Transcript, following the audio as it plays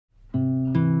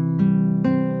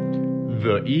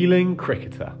The Ealing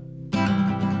Cricketer.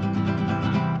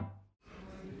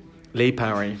 Lee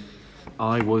Parry,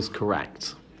 I was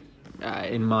correct.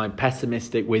 In my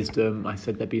pessimistic wisdom, I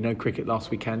said there'd be no cricket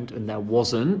last weekend, and there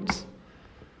wasn't.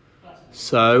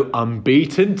 So,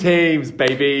 unbeaten teams,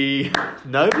 baby.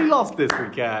 Nobody lost this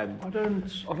weekend. I don't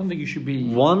think you should be...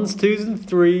 Ones, twos and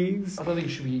threes. I don't think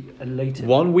you should be elated.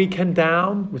 One weekend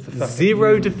down with the fact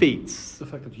zero defeats. The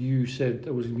fact that you said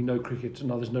there was going to be no cricket and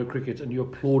now there's no cricket and you're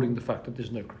applauding the fact that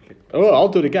there's no cricket. Oh, I'll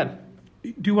do it again.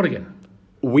 Do what again?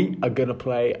 We are going to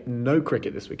play no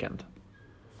cricket this weekend.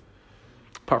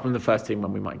 Apart from the first team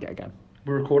when we might get a game.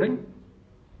 We're recording?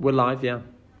 We're live, yeah.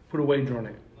 Put a wager on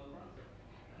it.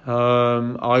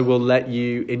 I will let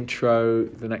you intro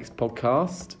the next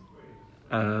podcast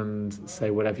and say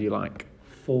whatever you like.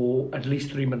 For at least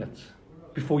 3 minutes.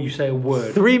 Before you say a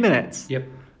word. 3 minutes? Yep.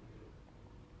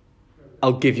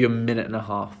 I'll give you a minute and a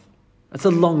half. That's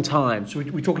a long time. So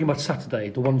we're talking about Saturday,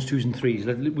 the ones, twos and threes.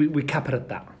 We cap it at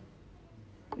that.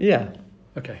 Yeah.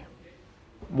 Okay.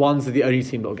 Ones are the only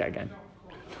team that will get a game.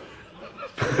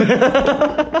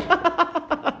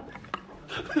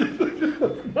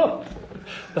 No,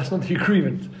 that's not the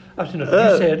agreement. Absolutely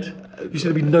not. You said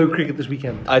there'd be no cricket this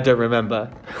weekend. I don't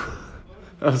remember.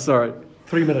 I'm sorry.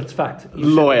 3 minutes, fact.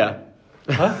 Lawyer.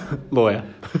 Huh? Lawyer.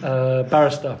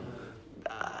 Barrister.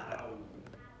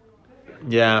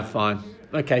 Yeah, fine.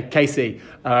 Okay, Casey.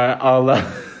 I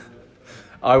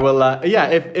will. Yeah,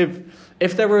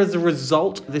 if there is a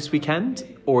result this weekend,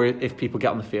 or if people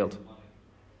get on the field.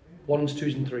 Ones,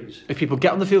 twos and threes. If people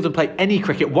get on the field and play any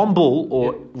cricket, one ball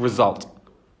or result.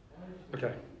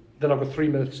 Okay. Then I've got 3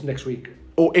 minutes next week.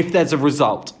 Or if there's a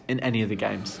result in any of the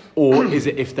games. Or is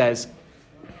it if there's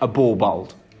a ball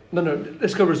bowled? No,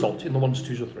 let's go result in the ones,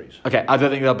 twos or threes. Okay, I don't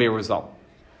think there'll be a result.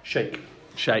 Shake.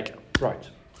 Right.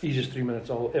 Easiest 3 minutes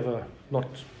I'll ever not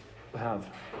have.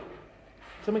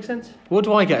 Does that make sense? What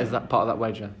do I get as that part of that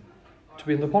wager? To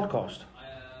be in the podcast.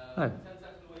 Oh,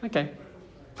 okay.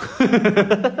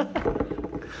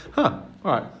 Huh,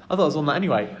 alright. I thought I was on that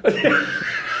anyway.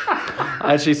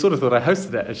 I actually sort of thought I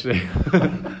hosted it, actually.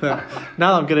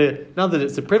 Now that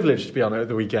it's a privilege to be on it at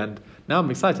the weekend, now I'm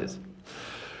excited.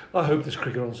 I hope there's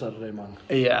cricket on Saturday, man.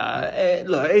 Yeah,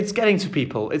 look, it's getting to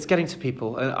people.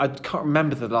 And I can't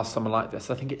remember the last summer like this.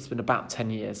 I think it's been about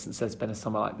 10 years since there's been a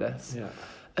summer like this. Yeah.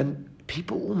 And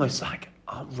people almost aren't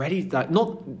ready.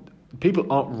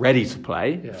 People aren't ready to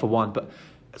play, for one, but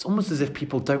it's almost as if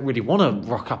people don't really want to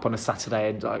rock up on a Saturday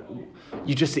and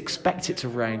you just expect it to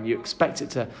rain. You expect it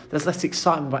to... There's less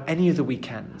excitement about any of the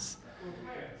weekends.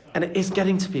 And it is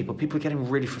getting to people. People are getting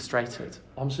really frustrated.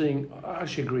 I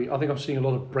actually agree. I think I'm seeing a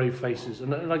lot of brave faces.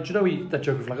 And do you know that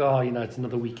joke of it's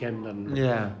another weekend and...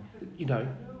 Yeah.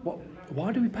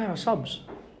 Why do we pay our subs?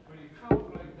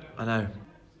 I know.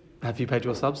 Have you paid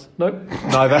your subs? No.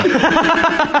 Neither.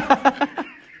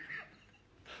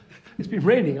 It's been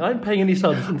raining. I ain't paying any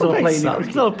subs until I play any cricket.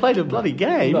 Until I've played a bloody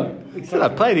game. No, exactly. Until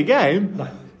I've played a game. No.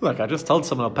 Look, I just told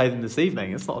someone I'll pay them this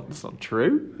evening. It's not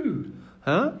true. Who?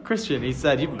 Huh? Christian, he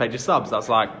said, you haven't paid your subs. That's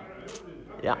like,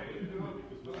 yeah.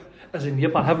 As in,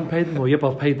 yep, I haven't paid them, or yep,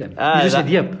 I've paid them. You just said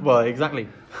yep. Well, exactly.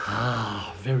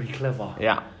 Very clever.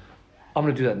 Yeah. I'm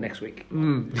going to do that next week.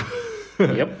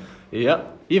 Yep. You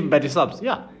haven't paid your subs.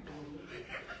 Yeah.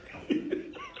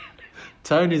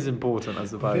 Tone is important, I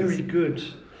suppose. Very good.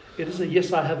 It is a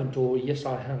yes I haven't or yes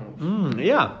I have.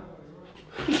 Yeah.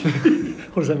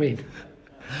 What does that mean?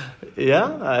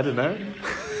 Yeah, I don't know.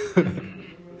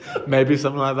 Maybe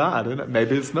something like that. I don't know.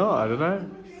 Maybe it's not. I don't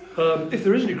know. If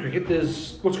there is any cricket,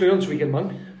 there's what's going on this weekend,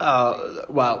 man.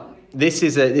 Well, this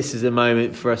is a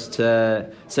moment for us to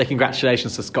say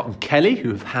congratulations to Scott and Kelly, who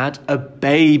have had a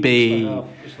baby. Yes,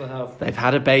 they have. They've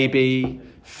had a baby,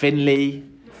 Finley.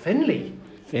 Finley.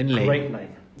 Great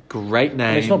name.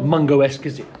 And it's not Mungo-esque,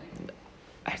 is it?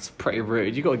 It's pretty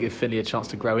rude. You've got to give Finley a chance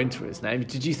to grow into his name.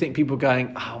 Did you think people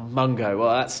going, oh, Mungo, well,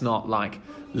 that's not like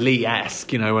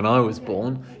Lee-esque, when I was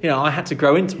born. I had to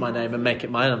grow into my name and make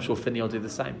it my own. I'm sure Finley will do the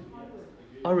same.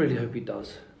 I really hope he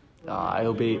does.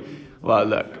 He'll be... Well,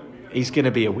 look, he's going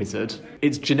to be a wizard.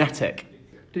 It's genetic.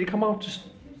 Did he come out just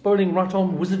bowling right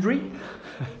on wizardry?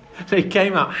 He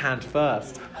came out hand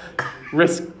first.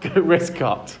 Wrist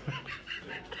cut.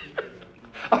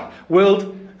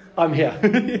 World, I'm here.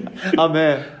 I'm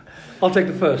here. I'll take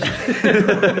the first.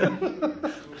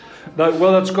 No,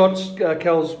 well done, Scott.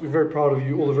 Kels, we're very proud of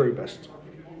you. All the very best.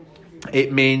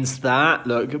 It means that,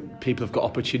 look, people have got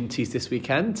opportunities this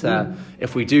weekend.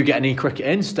 If we do get any cricket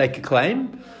in, stake a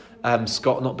claim.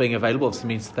 Scott not being available obviously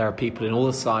means that there are people in all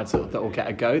the sides that will get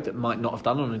a go that might not have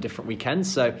done on a different weekend.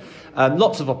 So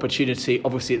lots of opportunity.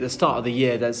 Obviously, at the start of the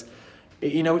year, there's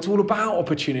It's all about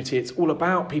opportunity. It's all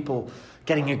about people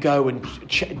getting a go and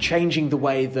changing the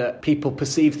way that people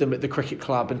perceive them at the cricket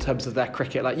club in terms of their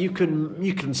cricket. Like you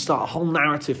can start a whole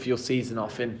narrative for your season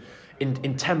off in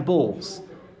 10 balls.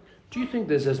 Do you think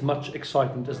there's as much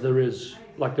excitement as there is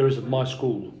at my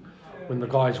school when the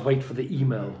guys wait for the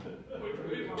email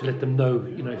to let them know,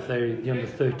 if they're the under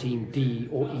 13 D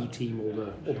or E team or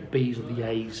the Bs or the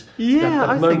A's? Yeah, that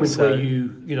I moment think so. where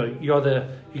you either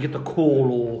you get the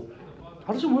call or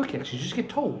how does it work actually? You just get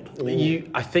told.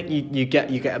 I think you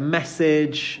get a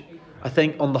message. I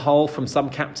think on the whole from some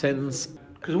captains.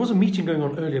 Because there was a meeting going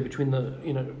on earlier between the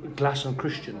Glass and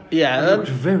Christian. Yeah, it was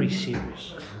very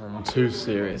serious. Too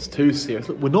serious.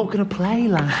 Look, we're not going to play,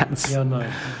 lads. Yeah, no.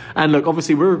 And look,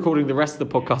 obviously we're recording the rest of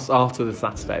the podcast after the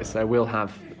Saturday, so we'll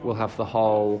have the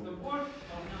whole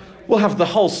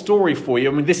story for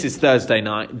you. I mean, this is Thursday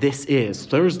night. At the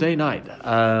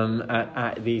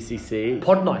ECC.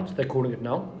 Pod night, they're calling it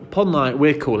now. Pod night,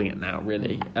 we're calling it now.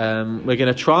 Really, we're going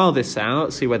to trial this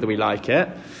out, see whether we like it.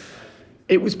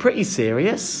 It was pretty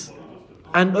serious.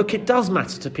 And look, it does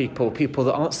matter to people. People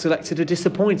that aren't selected are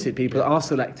disappointed. People that are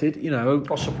selected,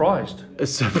 are surprised. Are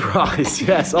surprised,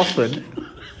 yes, often.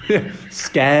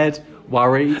 Scared,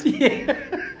 worried,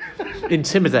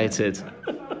 intimidated.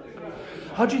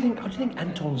 How do you think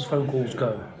Anton's phone calls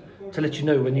go to let you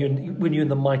know when you're in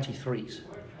the mighty threes?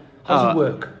 How does it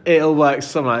work? It'll work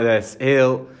something like this.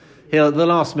 He'll at the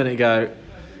last minute go,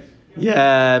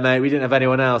 "Yeah, mate, we didn't have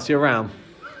anyone else. You're around."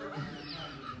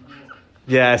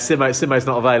 Yeah, Simo's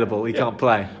not available. He can't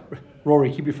play.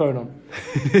 Rory, keep your phone on.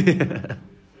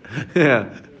 Yeah.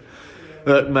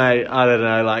 Look, mate, I don't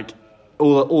know. Like,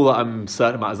 all that I'm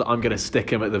certain about is that I'm going to stick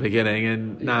him at the beginning,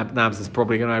 and Nabs is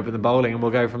probably going to open the bowling, and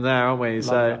we'll go from there, aren't we?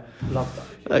 Love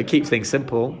that. It keeps things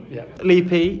simple. Yeah. Leigh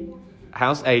P,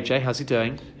 how's AJ? How's he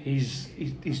doing? He's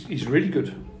really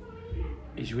good.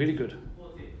 He's really good.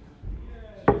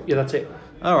 Yeah, that's it.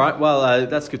 All right. Well,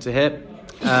 that's good to hear.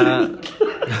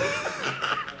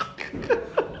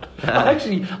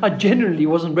 I genuinely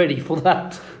wasn't ready for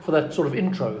that sort of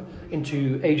intro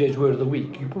into AJ's word of the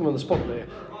week. You put me on the spot there.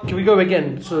 Can we go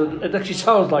again? So it actually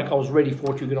sounds like I was ready for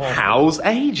what you were going to ask. How's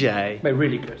AJ? Mate,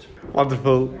 really good.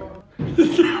 Wonderful.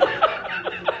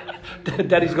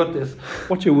 Daddy's got this.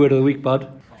 What's your word of the week, bud?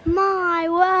 My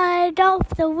word of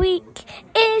the week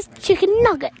is chicken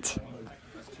nugget.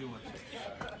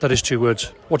 That is 2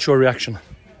 words. What's your reaction?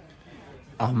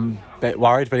 I'm a bit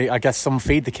worried, but I guess someone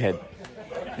feed the kid.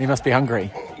 He must be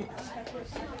hungry.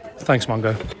 Thanks,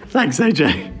 Mungo. Thanks,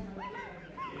 AJ.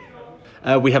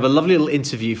 We have a lovely little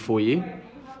interview for you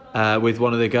with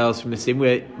one of the girls from the team.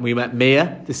 We met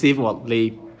Mia this evening. Well,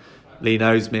 Leigh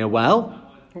knows Mia well.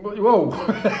 Whoa.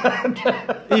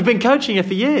 You've been coaching her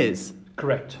for years.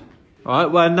 Correct. All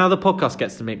right, well, now the podcast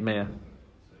gets to meet Mia.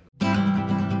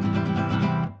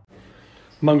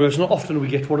 Mungo, it's not often we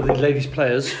get one of these ladies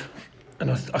players,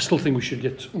 and I still think we should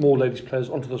get more ladies players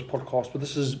onto this podcast, but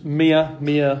this is Mia,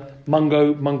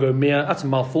 Mungo, Mia. That's a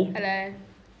mouthful.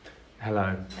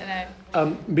 Hello.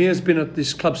 Mia's been at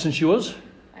this club since she was?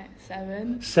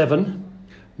 7.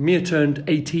 Mia turned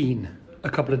 18 a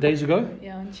couple of days ago.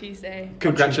 Yeah, on Tuesday.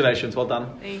 Congratulations, well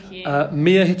done. Thank you.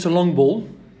 Mia hits a long ball.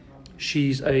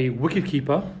 She's a wicket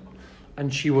keeper,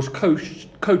 and she was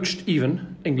coached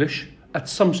even, English, at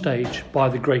some stage by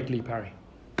the great Lee Parry.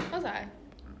 Was I?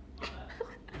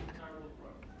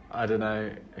 I don't know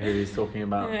who he's talking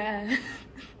about. Yeah.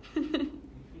 Are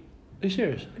you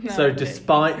serious? No, So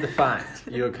despite the fact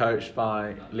you were coached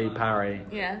by Lee Parry,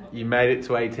 Yeah. you made it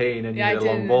to 18 and Yeah, you I hit a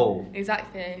long didn't. ball.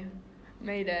 Exactly.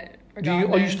 Made it.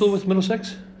 Are you still with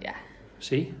Middlesex? Yeah.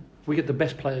 See, we get the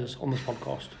best players on this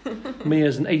podcast.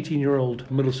 Mia's an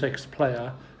 18-year-old Middlesex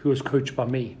player who was coached by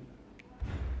me.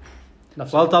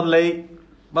 That's Well done, Lee.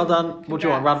 Well done. What do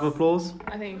you want? Round of applause?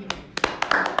 I think.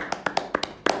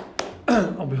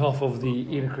 on behalf of the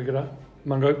Ealing Cricketer,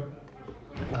 Mungo.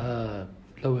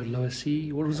 Lower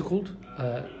C, what was it called?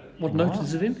 What note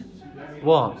is it in?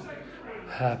 What?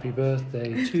 Happy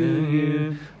birthday to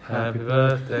you. Happy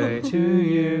birthday to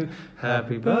you.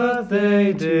 Happy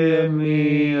birthday, dear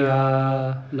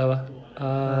Mia. Lower.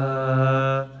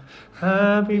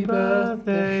 Happy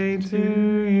birthday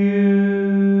to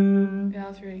you. Yeah, that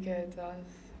was really good. That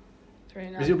was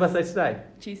really nice. Is your birthday today?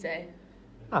 Tuesday.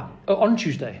 Ah. Oh, on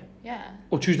Tuesday? Yeah.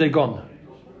 Or Tuesday gone?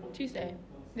 Tuesday.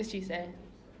 This Tuesday.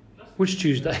 Which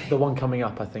Tuesday? The one coming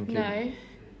up, I think. No.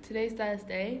 Today's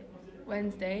Thursday.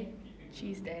 Wednesday.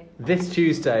 Tuesday. This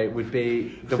Tuesday would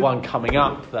be the one coming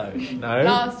up, though. No?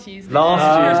 Last Tuesday.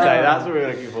 Last Tuesday, that's what we were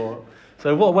looking for.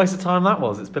 So what a waste of time that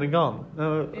was. It's been and gone.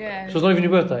 No. Yeah. So it's not even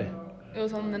your birthday? It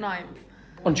was on the 9th.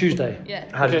 On Tuesday? Yeah.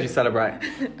 How did you celebrate?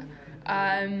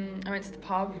 I went to the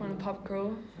pub on a pub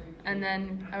crawl, and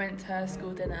then I went to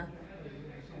school dinner.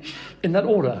 In that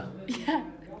order? Yeah.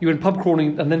 You went pub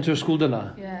crawling and then to a school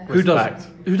dinner? Yeah. Who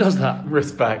does that?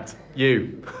 Respect.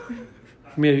 You.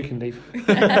 Mia, you can leave.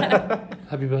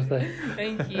 Happy birthday.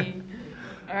 Thank you.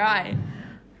 All right.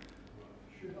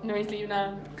 No need to leave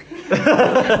now.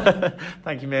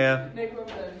 Thank you, Mia. No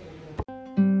problem.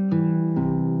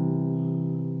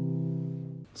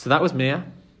 So that was Mia.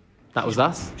 That was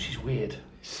us. She's weird.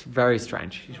 She's very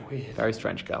strange. She's weird. Very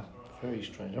strange girl. Very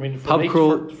strange. I mean, for Pub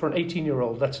crawl for an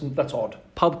 18-year-old, that's odd.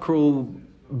 Pub crawl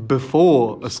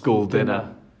before a school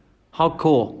dinner.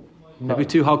 Hardcore. No. Maybe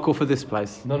too hardcore for this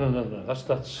place. No.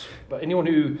 That's. But anyone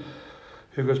who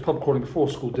goes pub crawling before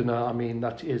school dinner, I mean,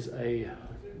 that is a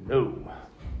no,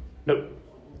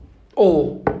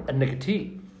 or a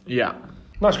negative. Yeah.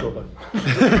 Nice goal though.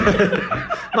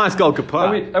 Nice goal, good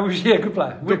play. I mean, yeah, good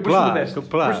play. Good play. Good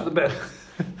play. Wish the best.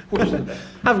 Wish the best.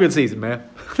 Have a good season, Mayor.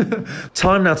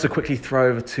 Time now to quickly throw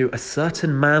over to a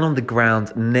certain man on the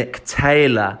ground, Nick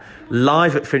Taylor,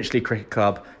 live at Finchley Cricket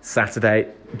Club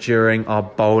Saturday during our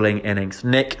bowling innings.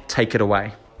 Nick, take it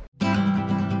away.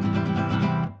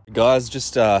 Guys,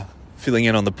 just filling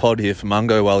in on the pod here for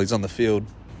Mungo while he's on the field.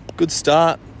 Good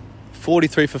start.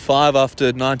 43 for 5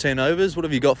 after 19 overs. What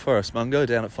have you got for us, Mungo,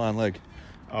 down at fine leg?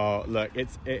 Oh, look,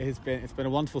 it's been a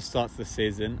wonderful start to the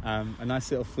season. A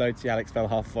nice little floaty Alex Bell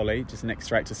half volley, just nicked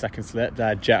straight to second slip.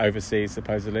 Jet overseas,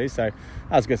 supposedly. So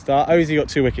that was a good start. Ozzy got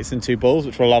 2 wickets and 2 balls,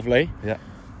 which were lovely. Yeah.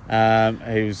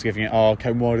 He was giving it,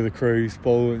 came wide of the crease,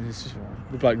 ball. And it's just,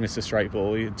 the bloke missed a straight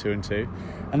ball, he had 2 and 2.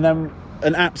 And then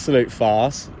an absolute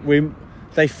farce.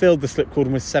 They filled the slip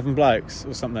cordon with 7 blokes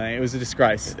or something. It was a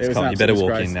disgrace. It was an You better absolute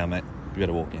walk disgrace. in now, mate. You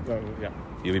better walk in. Well, yeah.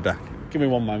 You'll be back. Give me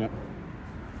one moment.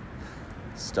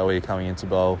 Stowy coming into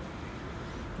bowl.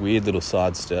 Weird little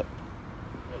sidestep.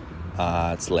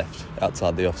 It's left,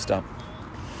 outside the off stump.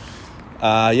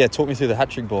 Talk me through the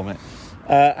hat-trick ball, mate.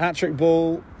 Hat-trick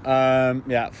ball,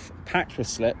 packed with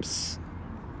slips.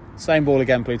 Same ball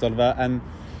again, please, Oliver. And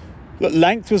look,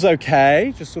 length was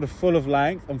okay, just sort of full of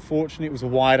length. Unfortunately, it was a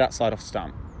wide outside off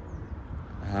stump.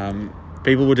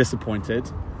 People were disappointed.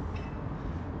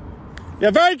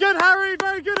 Yeah, very good, Harry.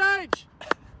 Very good, H.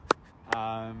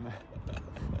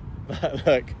 But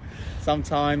look,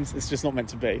 sometimes it's just not meant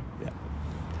to be. Yeah.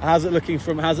 How's it looking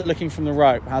from the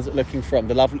rope? How's it looking from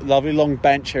the lovely long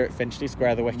bench here at Finchley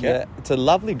Square, the wicket? Yeah, it's a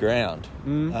lovely ground.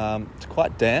 It's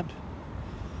quite damp.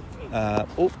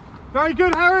 Very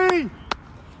good, Harry.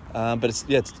 But it's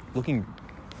looking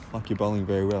like you're bowling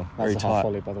very well. That very was a tight. half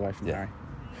volley, by the way, from Harry.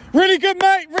 Really good,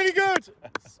 mate. Really good.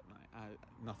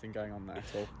 Nothing going on there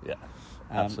at all. Yeah,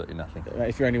 absolutely nothing.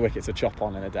 If your only wicket's a chop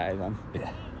on in a day, then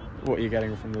Yeah. what are you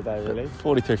getting from the day, really?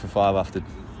 43 for 5 after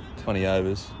 20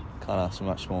 overs. Can't ask for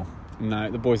much more. No,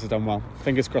 the boys have done well.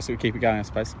 Fingers crossed we keep it going, I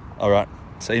suppose. All right.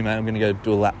 See you, mate. I'm going to go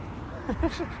do a lap.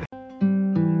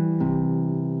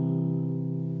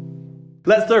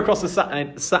 Let's throw across the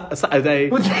Saturday.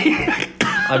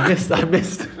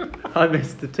 I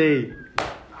missed the tee.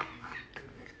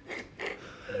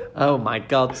 Oh my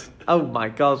god.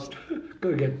 Go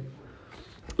again.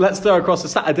 Let's throw across the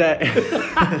Saturday.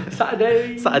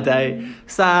 Saturday.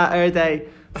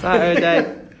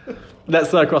 Let's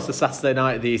throw across the Saturday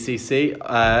night at the ECC,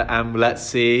 and let's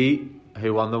see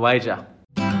who won the wager.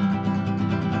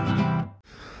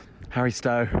 Harry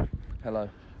Stowe. Hello.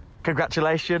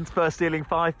 Congratulations, first Ealing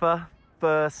Fifer,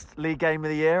 first league game of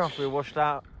the year after we were washed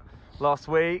out last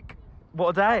week. What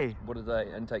a day. What a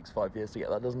day, and it takes 5 years to get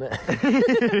that, doesn't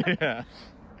it? Yeah.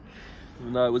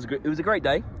 No, it was a great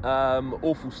day.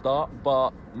 Awful start,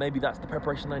 but maybe that's the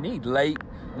preparation I need. Late,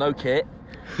 no kit,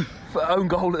 for own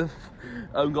goal in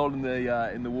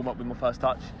the warm up with my first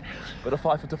touch, but a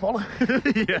fifer to follow.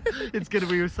 Yeah, it's going to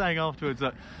be. We were saying afterwards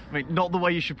that not the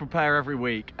way you should prepare every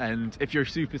week, and if you're a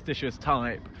superstitious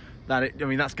type, that's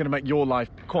going to make your life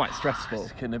quite stressful.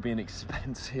 It's going to be an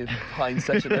expensive pine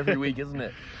session every week, isn't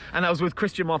it? And that was with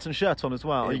Christian Martin's shirt on as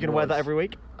well. Are you going to wear that every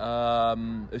week?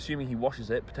 Assuming he washes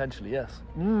it, potentially, yes.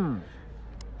 That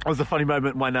was a funny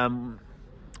moment when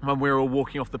we were all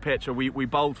walking off the pitch, or we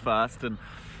bowled first, and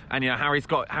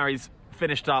Harry's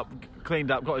finished up,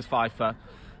 cleaned up, got his fifer,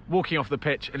 walking off the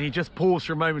pitch, and he just paused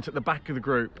for a moment at the back of the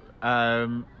group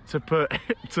to put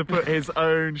his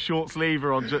own short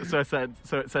sleever on, so it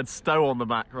said Stowe on the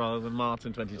back rather than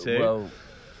Martin 22. Well,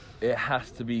 it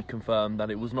has to be confirmed that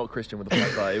it was not Christian with the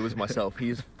flat tire, it was myself. He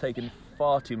has taken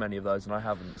far too many of those and I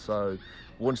haven't, so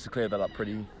wanted to clear that up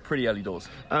pretty early doors.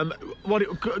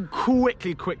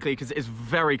 Quickly, because it's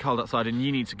very cold outside and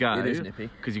you need to go. It is nippy.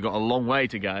 Because you've got a long way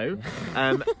to go.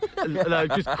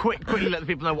 Just quickly let the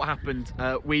people know what happened.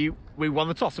 We won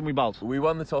the toss and we bowled. We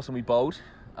won the toss and we bowled.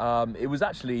 It was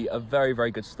actually a very, very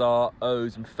good start.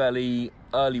 O's and Felly,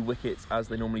 early wickets as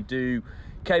they normally do.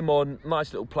 Came on,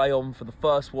 nice little play on for the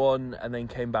first one, and then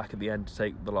came back at the end to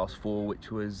take the last 4, which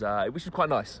was quite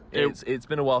nice. It's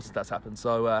been a while since that's happened,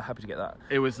 so happy to get that.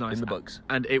 It was nice in the books,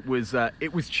 and it was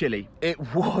chilly. It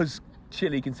was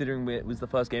chilly considering it was the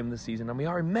first game of the season, and we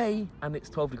are in May, and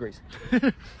it's 12 degrees.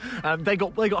 They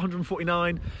got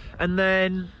 149, and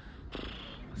then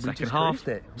second half.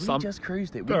 We just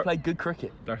cruised it. We played good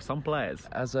cricket. There are some players,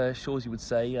 as Shawsey would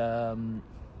say.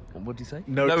 What did he say?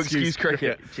 No excuse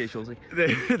cricket. Cheers, Shawsey.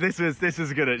 This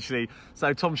was good actually.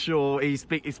 So Tom Shaw, he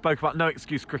spoke about no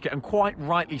excuse cricket, and quite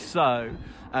rightly so,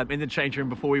 in the change room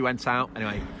before we went out.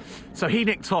 Anyway, so he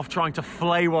nicked off trying to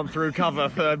flay one through cover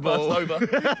for ball. First over.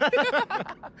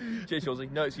 Cheers, Shawsey.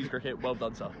 No excuse cricket. Well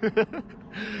done, sir.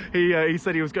 He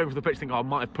said he was going for the pitch, thinking, I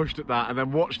might have pushed at that, and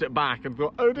then watched it back and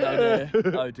thought, oh dear.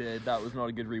 Oh dear, that was not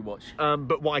a good rewatch.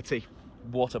 But Whitey,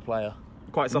 what a player.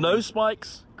 Quite something. No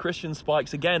spikes, Christian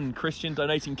spikes. Again, Christian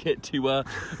donating kit to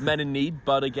men in need,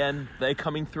 but again, they're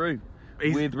coming through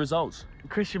with results.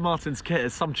 Christian Martin's kit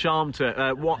has some charm to it.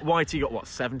 Whitey got,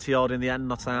 70 odd in the end,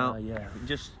 not out? Yeah,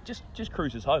 just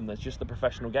cruises home. That's just the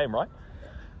professional game, right?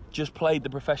 Just played the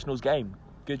professional's game.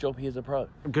 Good job he is a pro.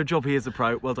 Good job he is a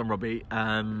pro. Well done, Robbie.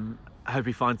 I hope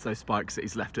he finds those spikes that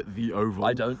he's left at the Oval.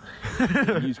 I don't.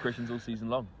 Use Christians all season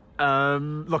long.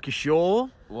 Lockie Shaw.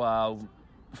 Wow.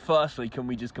 Firstly, can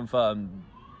we just confirm,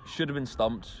 should have been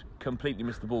stumped, completely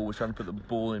missed the ball, was trying to put the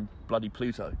ball in bloody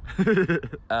Pluto.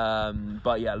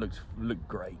 But yeah, looked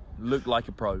great. Looked like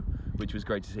a pro, which was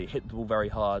great to see. Hit the ball very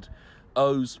hard.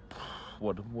 O's,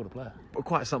 what a player.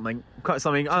 Quite something.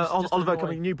 Oliver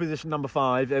coming new position number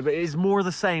 5. But it is more of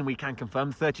the same, we can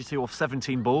confirm. 32 off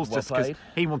 17 balls, well just because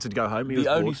he wanted to go home. The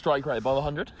only strike rate above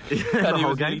 100. And he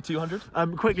was nearly 200.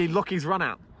 Quickly, Lockie's run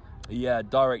out. Yeah,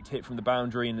 direct hit from the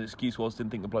boundary, and the excuse was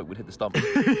didn't think the bloke would hit the stump.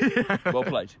 Well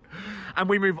played. And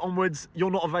we move onwards.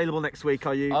 You're not available next week,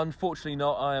 are you? Unfortunately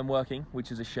not. I am working,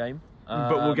 which is a shame.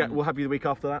 But we'll have you the week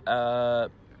after that.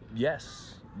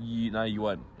 Yes. No, you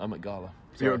won't. I'm at Gala.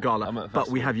 Sorry. You're at Gala, but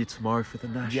we have you tomorrow for the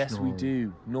National. Yes, we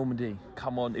do. Normandy.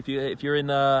 Come on. If you're in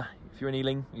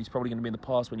Ealing, he's probably going to be in the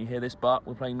past when you hear this, but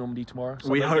we're playing Normandy tomorrow.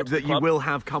 We hope that you will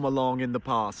have come along in the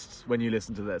past when you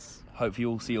listen to this. Hopefully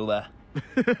you'll see you all there.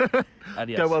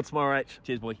 Adios. Go well tomorrow, H.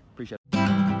 Cheers, boy. Appreciate it.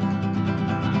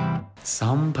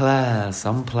 Some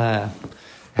player.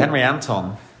 Henry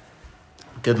Anton.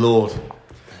 Good Lord.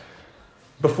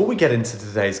 Before we get into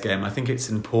today's game, I think it's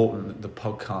important that the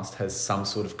podcast has some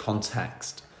sort of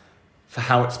context for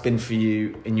how it's been for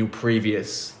you in your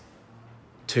previous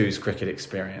twos cricket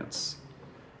experience.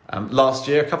 Last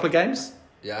year, a couple of games?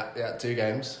 Yeah, 2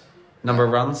 games. Number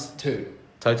of runs? 2.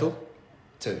 Total?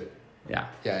 2.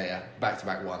 Yeah.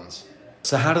 Back-to-back ones.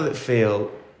 So how did it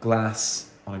feel, glass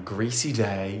on a greasy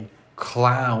day,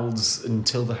 clouds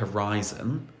until the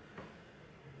horizon?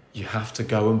 You have to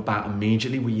go and bat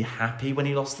immediately. Were you happy when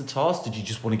you lost the toss? Did you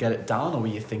just want to get it done? Or were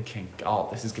you thinking,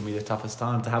 this is going to be the toughest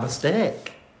time to have a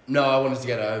stick? No, I wanted to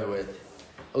get it over with.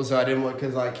 Also, I didn't want,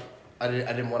 because I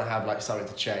didn't want to have something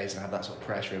to chase and have that sort of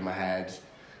pressure in my head.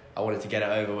 I wanted to get it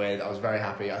over with. I was very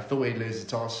happy. I thought he'd lose the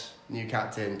toss. New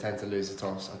captain tend to lose the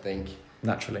toss, I think.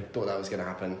 Naturally. Thought that was going to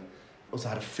happen. Also, I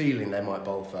had a feeling they might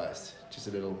bowl first. Just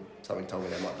something told me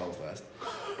they might bowl first.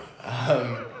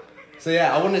 So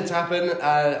yeah, I wanted it to happen.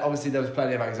 Obviously, there was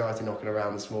plenty of anxiety knocking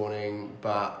around this morning,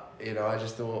 but I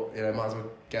just thought, might as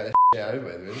well get this shit over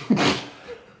with.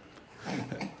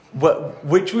 Really.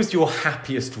 Which was your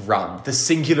happiest run? The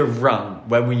singular run.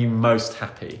 When were you most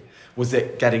happy? Was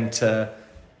it getting to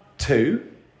 2,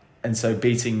 and so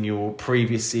beating your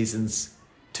previous season's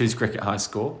twos cricket high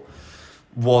score?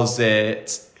 Was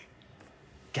it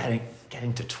getting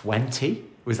to 20?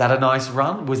 Was that a nice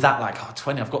run? Was that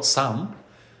 20? I've got some.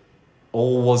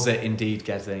 Or was it indeed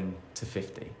getting to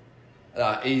 50?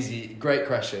 Easy, great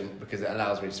question, because it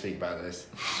allows me to speak about this.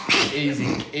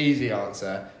 easy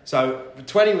answer. So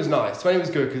 20 was nice. 20 was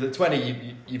good, because at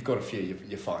 20 you've got a few.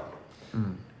 You're fine.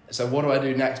 So what do I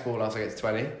do next ball after I get to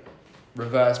 20?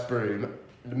 Reverse broom,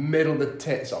 the middle of the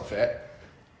tits off it,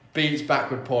 beats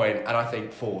backward point, and I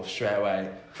think 4 straight away.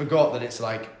 Forgot that it's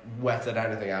wetter than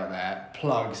anything out there.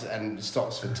 Plugs and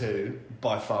stops for 2.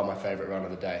 By far my favourite run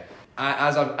of the day.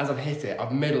 As I've hit it,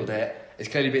 I've middled it. It's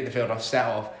clearly beaten the field. I've set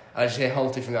off, and I just hear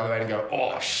Holty from the other end and go,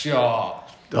 "Oh, shot!"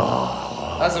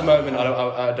 Oh. That's a moment I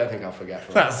don't think I'll forget.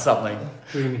 That's something.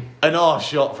 An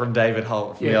shot from David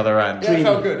Holt from the other end. Yeah, it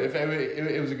felt good.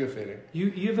 It was a good feeling.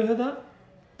 You ever heard that?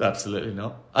 Absolutely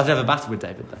not. I've never batted with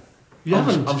David though. You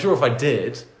haven't? I'm sure if I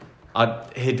did,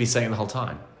 he'd be saying it the whole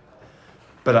time.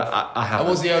 But I haven't.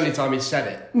 That was the only time he said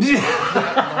it.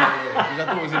 I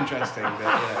thought it was interesting, but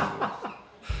yeah.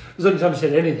 It was the only time he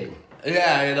said anything.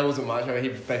 Yeah, that wasn't much. I mean, he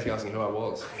was basically asking who I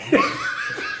was.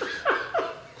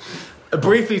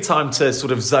 Briefly, time to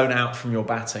sort of zone out from your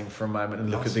batting for a moment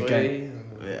and look at the game.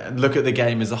 Yeah, and look at the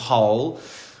game as a whole.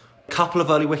 Couple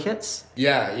of early wickets.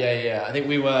 Yeah. I think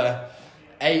we were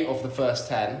 8 off the first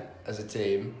 10 as a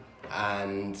team,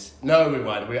 and no, we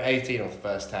weren't. We were 18 off the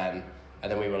first 10,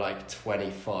 and then we were like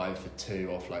 25 for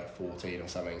 2 off like 14 or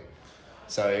something.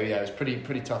 So yeah, it was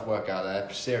pretty tough work out there.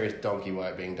 Serious donkey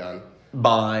work being done.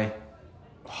 By.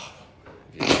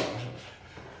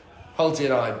 Holty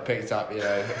and I picked up,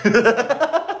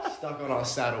 stuck on our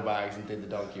saddlebags and did the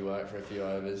donkey work for a few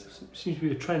overs. Seems to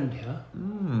be a trend here.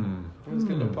 It was a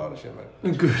good little partnership,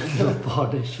 mate. Good little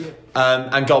partnership.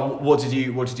 And God, what did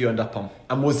you end up on?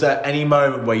 And was there any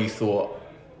moment where you thought,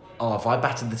 "Oh, if I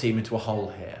batted the team into a hole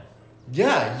here"?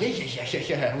 Yeah.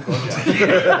 Oh God,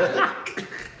 yeah.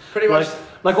 Pretty much.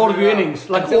 Like all of your innings.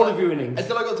 Until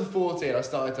I got to 40 and I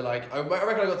started to I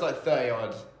reckon I got to like 30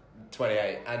 odd.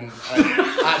 28, and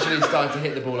I actually started to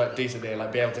hit the ball like decently and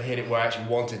be able to hit it where I actually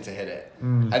wanted to hit it.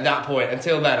 At that point,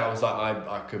 until then, I was like,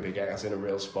 I could be getting us in a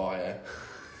real spot here.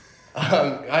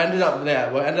 I ended up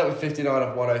with 59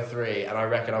 off 103, and I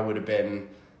reckon I would have been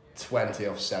 20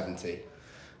 off 70.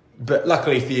 But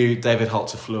luckily for you, David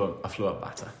Holt's a fluent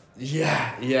batter.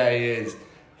 Yeah, he is.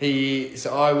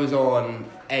 So I was on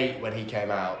 8 when he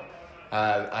came out,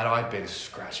 and I'd been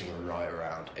scratching right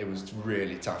around. It was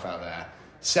really tough out there.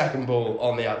 Second ball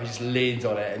on the up, he just leaned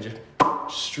on it and just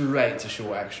straight to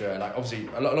short extra. Like obviously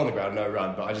along the ground, no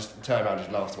run, but I just turned around and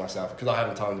just laughed to myself because I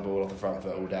haven't timed the ball off the front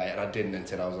foot all day, and I didn't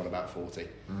until I was on about 40. It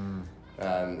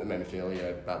made me feel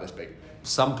about this big.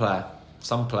 Some player.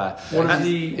 What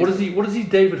is the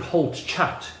David Holt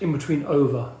chat in between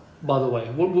over? By the way,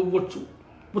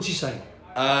 what's he saying?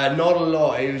 Not a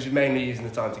lot. He was mainly using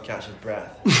the time to catch his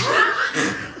breath.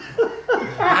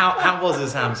 How was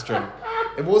his hamstring?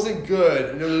 It wasn't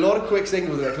good. There were a lot of quick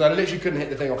singles in it because I literally couldn't hit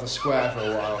the thing off the square for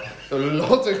a while. There were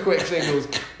lots of quick singles,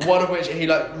 one of which he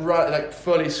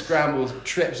fully scrambles,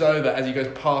 trips over as he goes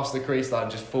past the crease line,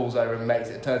 just falls over and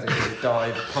turns into a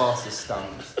dive past the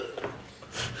stumps.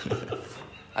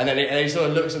 And then he sort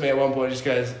of looks at me at one point and just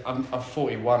goes, I'm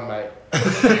 41, mate.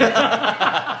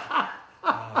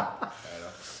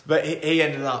 But he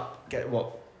ended up getting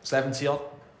 70 odd?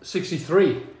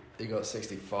 63. He got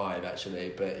 65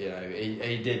 actually, but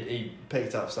he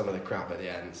picked up some of the crap at the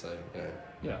end, so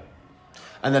Yeah.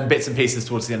 And then bits and pieces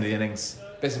towards the end of the innings.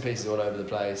 Bits and pieces all over the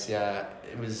place. Yeah,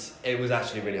 it was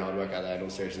actually really hard work out there. In all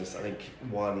seriousness, I think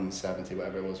 170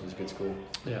 whatever it was a good score.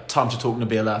 Yeah. Time to talk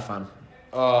Nabil Irfan.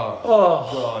 Oh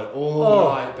God, all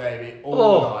night, baby,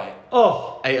 all night.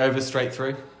 8 overs straight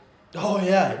through. Oh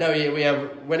yeah, no,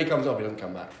 when he comes up, he doesn't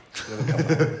come back.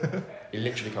 He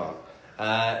literally can't.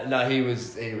 No, he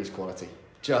was quality.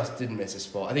 Just didn't miss a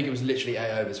spot. I think it was literally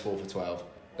 8 overs, 4 for 12.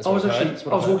 I was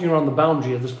walking around the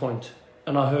boundary at this point,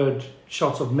 and I heard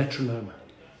shouts of metronome.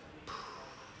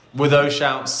 Were those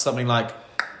shouts something like?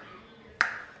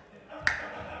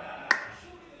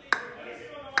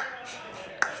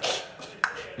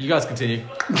 You guys continue.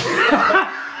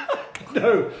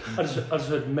 No, I just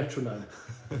heard metronome.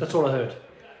 That's all I heard,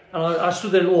 and I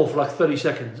stood there in awe for like 30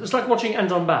 seconds. It's like watching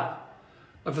Anton bat.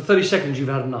 Like for 30 seconds, you've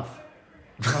had enough.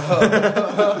 He's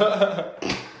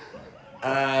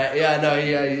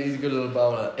a good little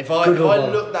bowler. If I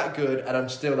look that good and I'm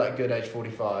still that good age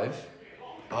 45,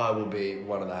 I will be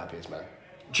one of the happiest men.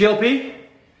 GLP?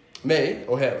 Me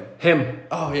or him? Him.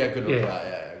 Oh yeah, good little player.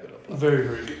 Yeah, good little player. Very,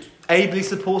 very good. Ably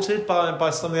supported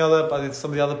by some of the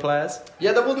other players.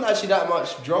 Yeah, there wasn't actually that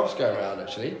much drops going around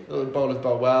actually. The bowlers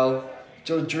bowled well.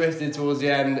 Just drifted towards the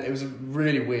end. It was a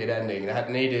really weird ending. They had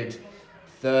needed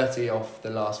 30 off the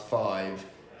last 5,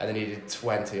 and they needed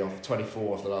 24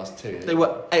 off the last 2. They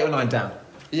were 8 or 9 down.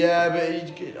 Yeah, but I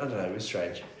don't know, it was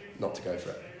strange not to go for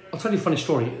it. I'll tell you a funny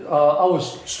story. I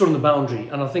was stood on the boundary,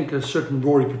 and I think a certain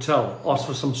Rory Patel asked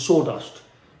for some sawdust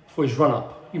for his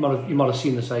run-up. You might have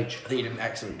seen this age. I think he did an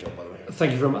excellent job, by the way.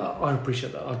 Thank you very much. I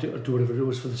appreciate that. I'll do whatever it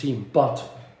was for the team. But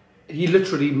he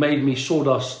literally made me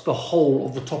sawdust the whole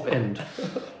of the top end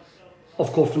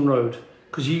of Corfton Road,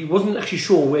 because he wasn't actually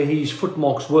sure where his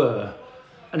footmarks were.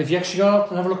 And if you actually go out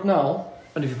and have a look now,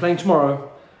 and if you're playing tomorrow,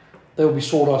 there will be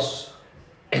sawdust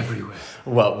everywhere.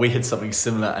 Well, we had something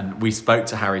similar, and we spoke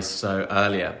to Harry Stowe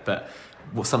earlier, but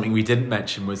something we didn't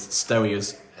mention was Stowy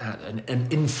has had an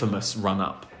infamous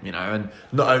run-up, and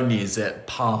not only is it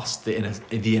past the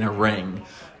inner ring,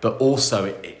 but also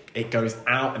it goes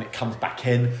out and it comes back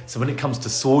in. So when it comes to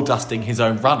sawdusting his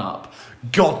own run-up,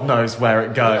 God knows where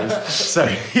it goes. So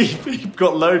he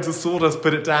got loads of sawdust,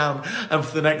 put it down, and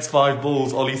for the next 5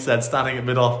 balls, Ollie said, standing at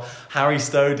mid-off, Harry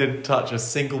Stowe didn't touch a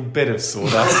single bit of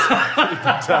sawdust.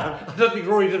 I don't think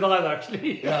Rory did either,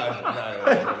 actually.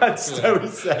 No. And Stowe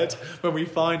said, when we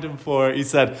fined him for it, he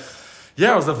said,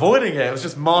 yeah, I was avoiding it. I was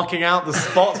just marking out the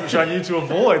spots which I knew to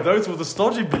avoid. Those were the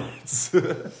stodgy bits.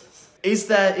 Is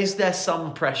there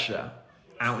some pressure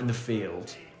out in the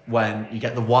field when you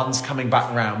get the ones coming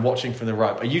back round, watching from the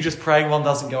rope? Are you just praying one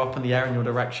doesn't go up in the air in your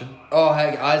direction? Oh,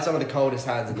 hey, I had some of the coldest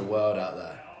hands in the world out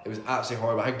there. It was absolutely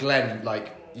horrible. I had Glenn,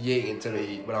 yeeting it to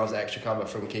me when I was extra cover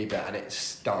from keeper, and it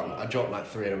stung. I dropped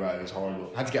 3 in a row. It was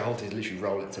horrible. I had to get Holty to literally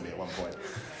roll it to me at one point.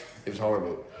 It was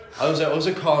horrible. I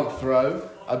also can't throw.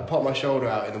 I popped my shoulder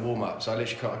out in the warm-up, so I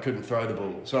couldn't throw the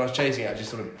ball. So when I was chasing it, I just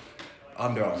sort of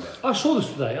underarmed it. I saw this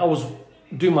today. I was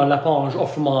doing my lapage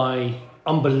after my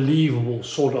unbelievable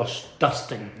sawdust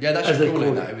dusting. Yeah, that's cool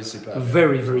in that. It was superb.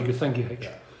 Very, very good. Thank you, H.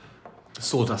 Yeah.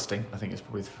 Sawdusting, I think is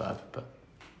probably the verb, but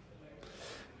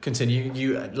continue.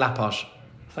 You lapage.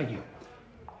 Thank you.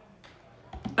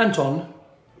 Anton,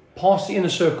 past the inner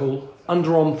circle,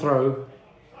 underarm throw,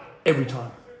 every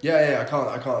time. Yeah, I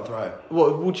can't throw.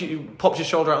 What would you popped your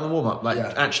shoulder out in the warm up?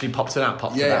 Actually popped it out, it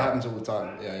out? Yeah, it happens all the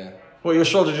time. Yeah. Well, your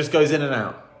shoulder just goes in and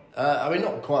out. I mean,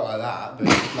 not quite like that, but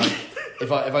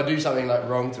if I do something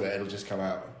wrong to it, it'll just come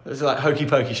out. It's like hokey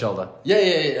pokey shoulder.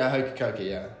 Yeah, hokey cokey,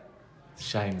 yeah.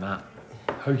 Shame that.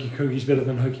 Hokey cokey's better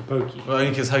than hokey pokey. Well, only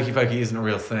because hokey pokey isn't a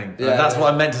real thing. Yeah, that's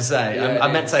what I meant to say. Yeah,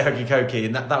 I meant to say hokey cokey,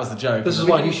 and that was the joke. This is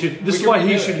why he should. This is why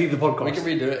he should lead the podcast. We can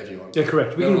redo it if you want. Yeah,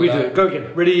 correct. We can redo it. Go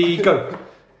again. Ready? Go.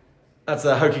 That's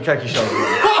a hokey cokey shoulder.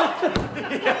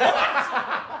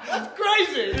 That's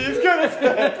crazy. It's good, isn't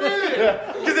it?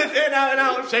 Brilliant. Because it's in, out, and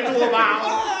out. Shake all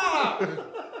about.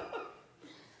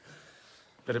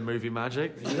 Bit of movie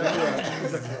magic.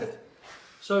 Exactly.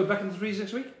 So back in the threes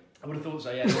next week. I would have thought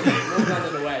so, yeah. North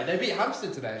London away. They beat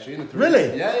Hampstead today, actually, in the threes.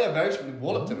 Really? Yeah, very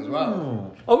walloped them as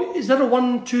well. Oh, is that a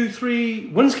 1, 2,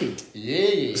 3 Winsky?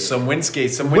 Yeah. Some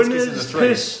Winskies in the threes. Winners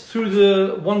piss through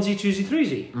the 1Z, 2Z,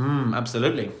 3Z.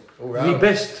 Absolutely. The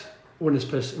best winners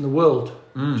piss in the world,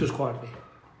 just quietly.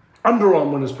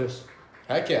 Underarm winners piss.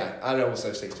 Heck yeah. And also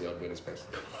 60-odd winners piss.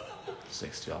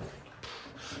 60-odd.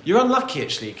 You're unlucky,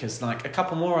 actually, because a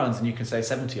couple more runs and you can say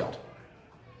 70-odd.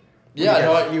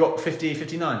 Yeah, you got 50,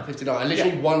 59. 59. I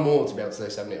literally one more to be able to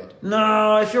say 70-odd.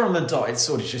 No, if you're on the dot, it's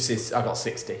sort of just, I got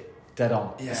 60. Dead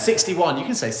on. Yeah. 61, you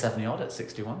can say 70-odd at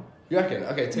 61. You reckon?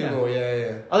 Okay, two more,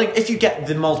 yeah. I think if you get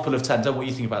the multiple of 10, don't know what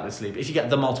you think about this, Lee, but if you get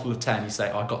the multiple of 10, you say,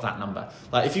 I got that number.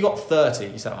 If you got 30,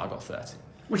 you say, I got 30.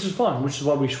 Which is fine, which is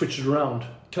why we switched it around.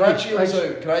 Can I actually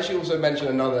also mention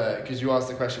another, because you asked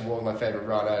the question, what was my favourite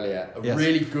run earlier? A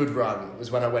really good run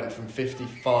was when I went from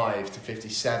 55 to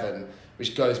 57,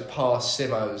 which goes past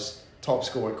Simo's top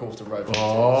score at Corfton Road.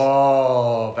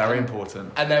 Oh, very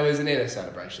important. And there was an inner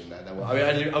celebration there.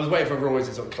 I was waiting for Roy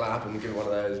to sort of clap and give one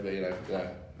of those, but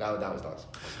that was nice.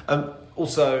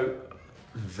 Also,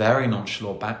 very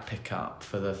nonchalant back pickup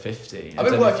for the 50. I've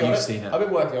been working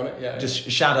on it. Yeah. Just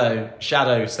shadow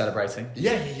celebrating.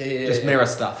 Yeah. Just mirror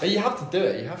stuff. But you have to do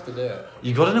it.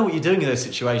 You got to know what you're doing in those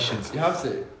situations. You have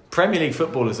to. Premier League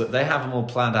footballers, they have them all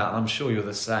planned out, and I'm sure you're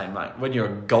the same. When you're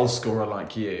a goal scorer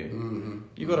like you,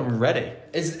 you got them ready.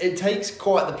 It takes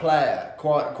quite the player,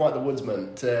 quite the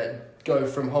woodsman, to go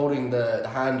from holding the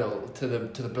handle to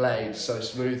the blade so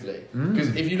smoothly.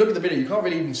 Because if you look at the video, you can't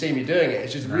really even see me doing it.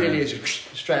 It's just it's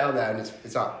just straight out there and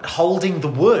it's up. Holding the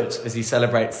wood as he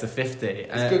celebrates the 50.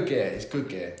 It's good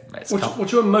gear.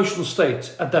 What's your emotional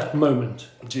state at that moment?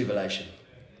 Jubilation.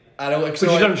 But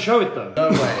you don't show it though. No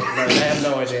way. No, they have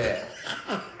no idea.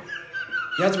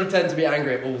 You have to pretend to be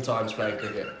angry at all times playing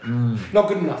cricket. Not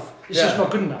good enough. It's just not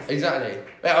good enough. Exactly.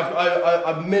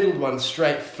 I've middled one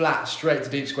straight to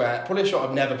deep square. Probably a shot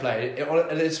I've never played.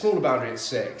 At a smaller boundary, it's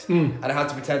 6. And I had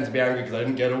to pretend to be angry because I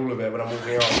didn't get all of it when I'm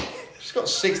walking on. Just got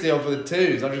 60 off for the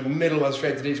 2s. I just middled one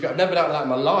straight to deep square. I've never done that in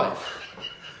my life.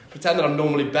 Pretend that I'm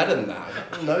normally better than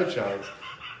that. No chance.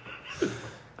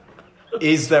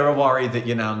 Is there a worry that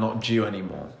you're now not due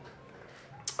anymore?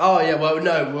 Oh yeah,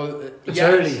 no. It's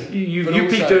early. You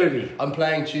peaked early. I'm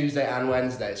playing Tuesday and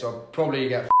Wednesday, so I'll probably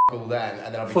get all then,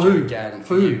 and then I'll be due again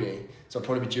for uni. So I'll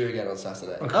probably be due again on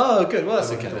Saturday. Okay. Oh, good. Well,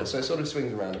 that's okay. So it sort of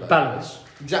swings around a bit. Balance.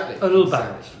 Exactly. A little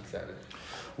balance. Exactly.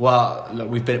 Well, look,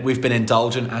 we've been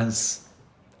indulgent as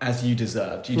as you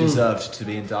deserved. You deserved to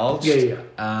be indulged. Yeah.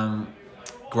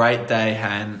 Great day,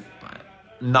 Hen.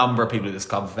 Number of people at this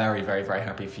club very, very, very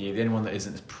happy for you. The only one that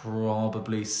isn't is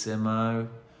probably Simo.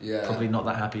 Yeah. Probably not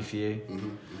that happy for you.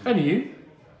 And you?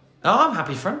 Oh, I'm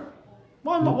happy for him.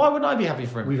 Why wouldn't I be happy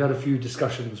for him? We've had a few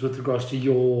discussions with regards to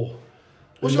your...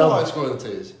 What's your highest score in the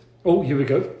twos? Oh, here we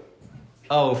go.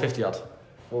 Oh, 50 odd.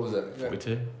 What was it?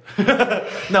 42.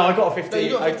 No, I got a 50. No, you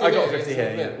got 50 I got a 50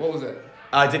 here, yeah. What was it?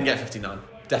 I didn't get 59.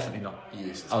 Definitely not. You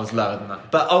used I was lower than that.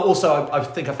 But also, I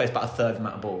think I faced about a third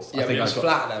amount of balls. Yeah, I think it was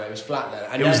flat then.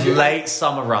 And it was late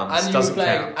summer runs. And Doesn't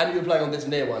count. And you were playing on this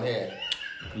near one here.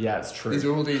 Yeah, it's true. These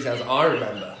are all details I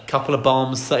remember. Couple of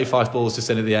bombs, 35 balls just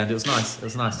in at the end. It was nice.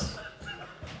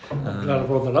 Glad I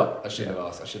brought that up. I shouldn't have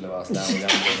asked now. Without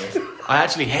doing this. I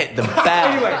actually hit the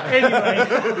bell.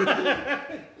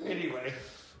 Anyway.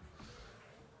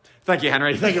 Thank you,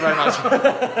 Henry. Thank you very much.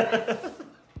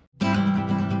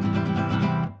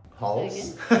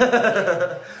 Holls.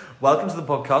 Welcome to the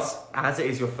podcast. As it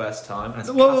is your first time, as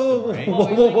Whoa.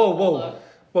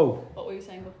 What were you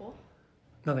saying before?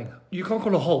 Nothing. You can't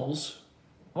call it holes.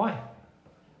 Why?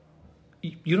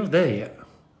 You're not there yet.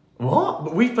 What?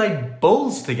 But we've played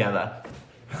balls together.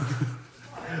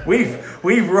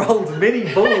 We've rolled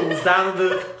mini balls down in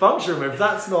the function room.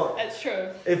 It's true.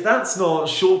 If that's not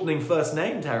shortening first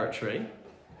name territory.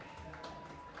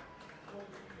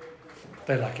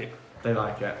 They like it. They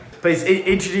like it. Please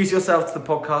introduce yourself to the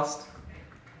podcast.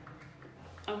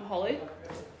 I'm Holly.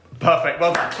 Perfect.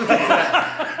 Well done.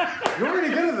 You're really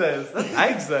good at this. That's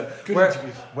excellent.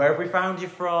 Where have we found you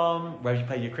from? Where have you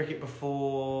played your cricket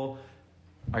before?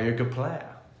 Are you a good player?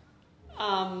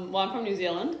 Well, I'm from New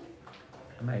Zealand.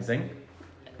 Amazing.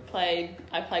 I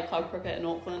play club cricket in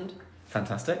Auckland.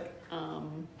 Fantastic.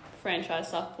 Franchise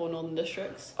stuff for Northern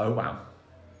Districts. Oh, wow.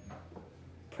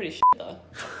 Pretty shit though.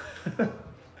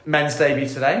 Men's debut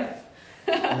today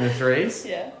in the threes.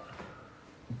 Yeah.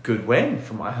 Good win,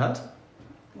 from what I heard.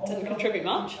 Didn't contribute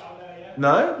much.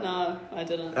 No? No, I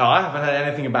didn't. Oh, I haven't heard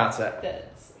anything about it.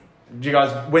 That's... Did you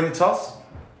guys win the toss?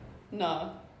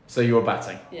 No. So you were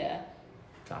batting? Yeah.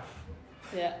 Tough.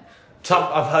 Yeah.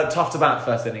 Tough. I've heard tough to bat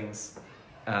first innings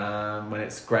when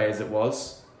it's grey as it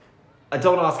was. I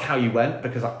don't want to ask how you went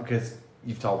because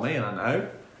you've told me and I know.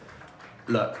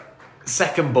 Look,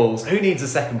 second balls. Who needs a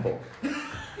second ball?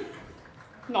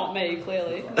 Not me,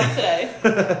 clearly. Not today.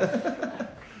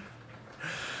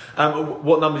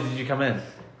 What number did you come in?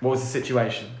 What was the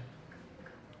situation?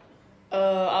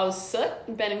 I was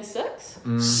batting six.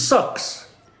 Sucks.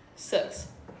 Six.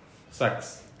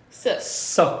 Six. Six.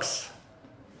 Sucks.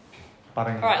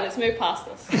 Batting. All right, let's move past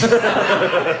this.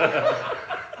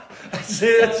 That's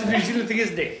the New Zealand thing,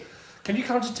 isn't it? Can you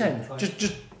count to 10?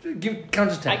 Just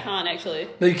count to 10. I can't actually.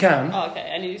 No, you can. Oh,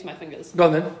 okay. I need to use my fingers. Go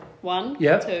on then. 1,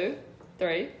 Yeah. 2,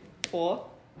 3, 4,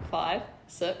 5,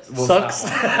 6. What's Sucks.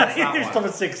 that one? You stop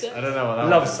at 6. I don't know what that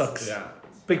Love was. sucks. Yeah.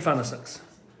 Big fan of sucks.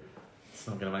 It's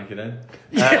not going to make it in.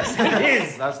 Yes, it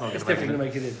is. That's not It's going to definitely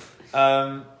make going it to make it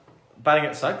in. in. Batting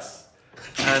it sucks.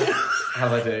 And how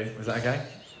did I do? Was that okay?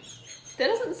 That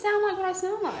doesn't sound like what I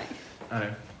sound like. I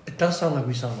know. It does sound like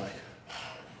we sound like.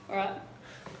 All right.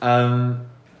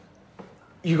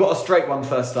 You got a straight one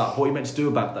first up. What are you meant to do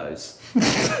about those?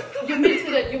 You're meant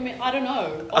to. I don't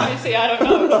know. Obviously, I don't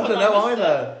know. I don't know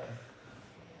either.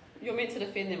 You're meant to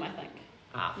defend them, I think.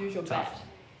 Use your tough. bat.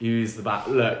 Use the bat.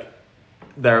 Look,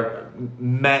 there are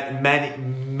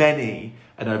many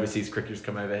an overseas cricketers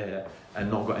come over here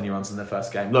and not got any runs in their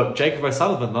first game. Look, Jacob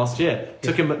O'Sullivan last year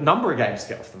took him a number of games to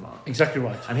get off the mark. Exactly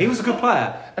right. And he was a good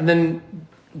player. And then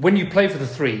when you play for the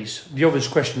threes, the obvious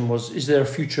question was, is there a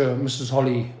future Mrs.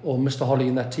 Holly or Mr. Holly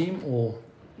in that team? Or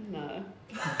No.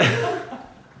 I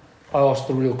asked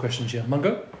the real questions here.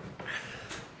 Mungo?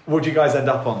 What do you guys end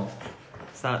up on?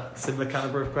 Is that similar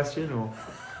calibre of question or?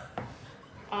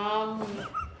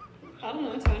 I don't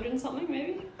know, 200 and something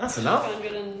maybe? That's enough.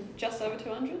 200 and just over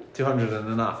 200? 200 and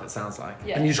enough, it sounds like.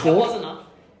 Yeah. And you scored? It was enough.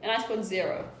 And I scored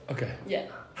 0. Okay. Yeah.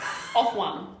 Off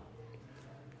 1.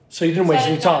 So you didn't waste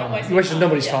any time. You wasted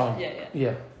nobody's Yeah, time.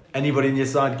 Yeah. Anybody in your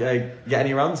side get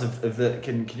any runs of the?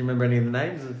 Can you remember any of the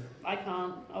names? I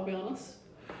can't, I'll be honest.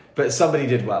 But somebody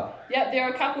did well. Yeah, there are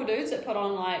a couple dudes that put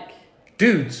on like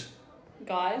Dudes?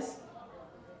 guys,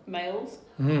 males,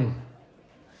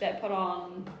 that put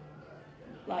on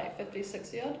like 50,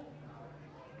 60 odd.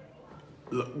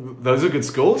 Look, those are good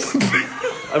scores.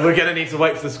 And we're going to need to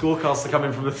wait for the scorecards to come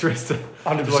in from the thrift to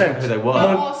 100%. work out who they were.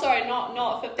 Oh, sorry,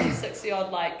 not 50, 60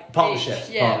 odd like Partnerships.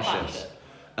 each. Yeah, Partnerships.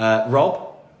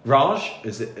 Raj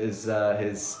is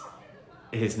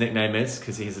his nickname is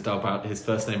because he's a double barrel. His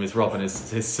first name is Rob and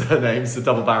his surname's a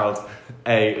double barreled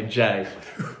A and J.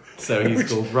 So he's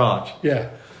called Raj. Yeah.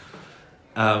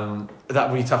 That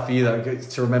would be tough for you though,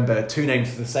 to remember two names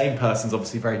for the same person is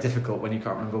obviously very difficult when you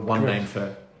can't remember one name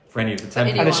for any of the 10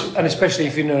 people. And especially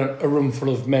if you're in a room full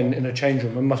of men in a change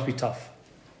room, it must be tough.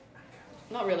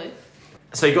 Not really.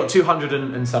 So you got 200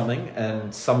 and something,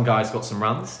 and some guys got some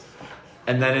runs.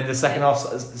 And then in the second half,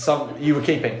 some you were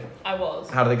keeping. I was.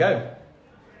 How did they go?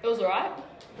 It was alright.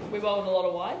 We bowled a lot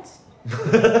of wides,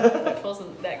 which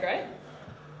wasn't that great.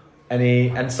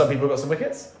 And some people got some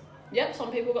wickets? Yep,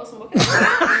 some people got some wickets. So there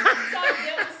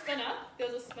was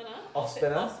a spinner. Off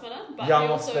spinner? Off spinner. But Young he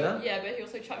off also, spinner? Yeah, but he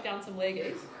also chucked down some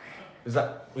leggies. Was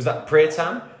that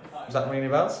Priyatam? Was that ringing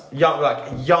any bells? Young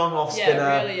off spinner,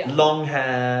 Yeah, really young. long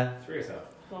hair.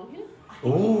 Long hair?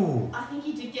 Ooh. I think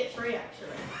he did get 3 actually.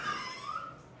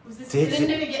 Was this? Did Didn't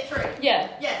he? even get 3. Yeah.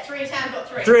 Yeah, 3 Tam got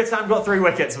 3. Priyatam got 3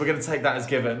 wickets. We're going to take that as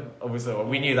given. Obviously,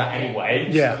 we knew that anyway.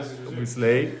 Yeah.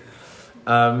 Obviously.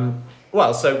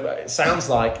 Well, so it sounds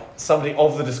like somebody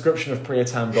of the description of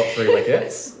Priyatam got 3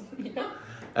 wickets. Yeah.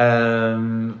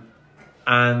 And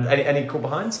any call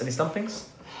behinds? Any stumpings?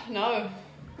 No.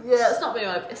 Yeah, it's not been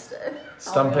my best day.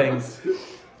 Stumping.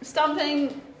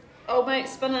 Stumping, old mate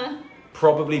spinner.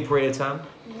 Probably Priyatam.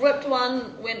 Ripped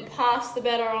one, went past the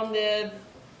batter on their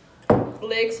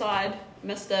leg side,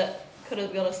 missed it. Could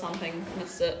have got a stumping,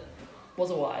 missed it.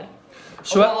 Was a wide.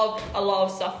 So a lot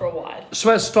of stuff for a wide. So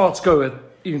as starts go at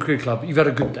Ealing Cricketer Club, you've had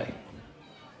a good day.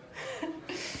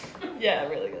 Yeah,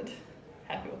 really good.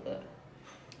 Happy with it.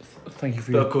 Thank you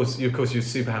for But your... of course, you're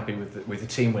super happy with the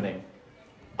team winning.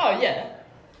 Oh yeah.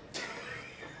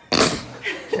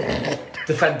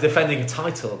 Defending a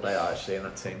title, they are actually in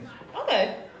that team. Are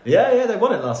they? Yeah, they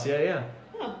won it last year. Yeah.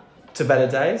 Oh. To better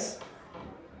days.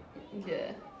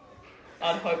 Yeah.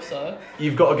 I'd hope so.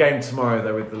 You've got a game tomorrow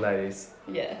though with the ladies.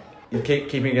 Yeah. You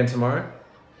keeping again tomorrow.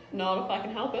 Not if I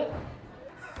can help it.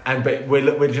 But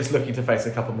we're just looking to face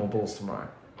a couple more balls tomorrow.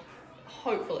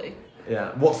 Hopefully.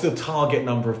 Yeah. What's the target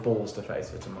number of balls to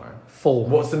face for tomorrow? 4.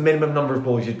 What's the minimum number of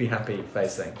balls you'd be happy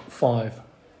facing? 5.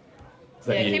 Is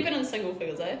that Yeah, you? keep it in single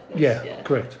figures, eh? Yeah,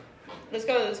 correct. Let's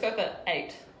go for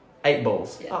 8. 8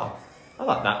 balls. Yeah. Oh, I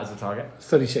like that as a target.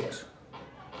 36.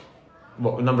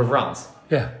 What, the number of runs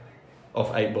Yeah.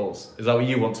 off 8 balls? Is that what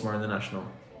you want tomorrow in the national?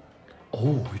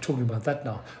 Oh, we're talking about that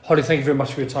now. Holly, thank you very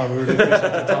much for your time. We really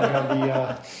appreciate your time on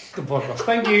the podcast.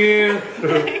 Thank you.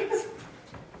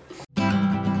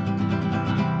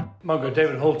 Mungo,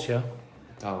 David Holt here.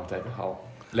 Oh, David Holt.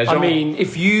 I mean,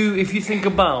 if you think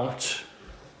about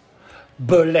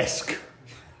burlesque.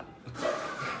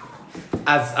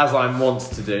 As I'm wont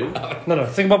to do. No,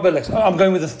 think about burlesque. I'm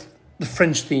going with the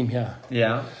French theme here.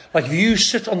 Yeah. Like if you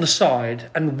sit on the side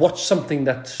and watch something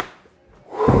that...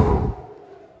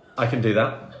 I can do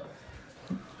that.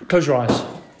 Close your eyes.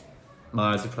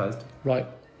 My eyes are closed. Right.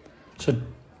 So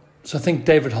think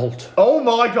David Holt. Oh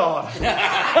my God!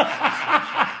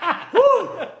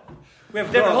 We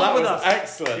have David Holt with us.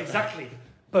 Excellent. Exactly.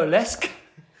 Burlesque.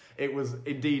 It was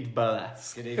indeed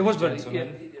burlesque. It was burlesque. Yeah.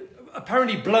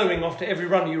 Apparently blowing after every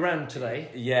run you ran today.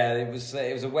 Yeah, it was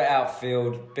a wet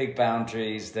outfield, big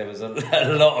boundaries. There was a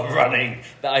lot of running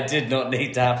that I did not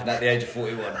need to happen at the age of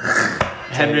 41.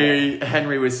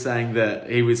 Henry was saying that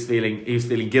he was feeling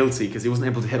guilty because he wasn't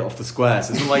able to hit it off the square.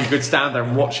 So it's not like you could stand there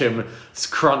and watch him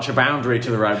crunch a boundary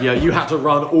to the road. Yeah, you had to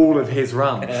run all of his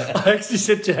runs. I actually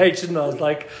said to H, and I was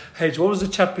like, H, what was the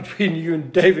chat between you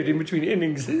and David in between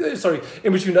innings? Sorry,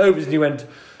 in between overs, and he went,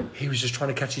 he was just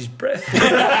trying to catch his breath.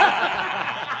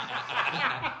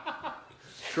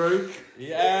 True.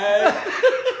 Yeah.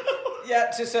 Yeah,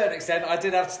 to a certain extent, I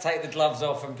did have to take the gloves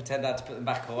off and pretend I had to put them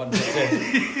back on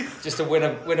just to win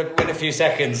a few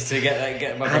seconds to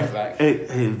get my breath back.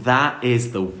 That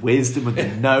is the wisdom and the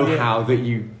know-how that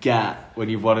you get when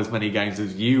you've won as many games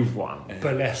as you've won.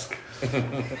 Burlesque.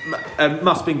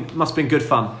 Must have been good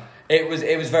fun. It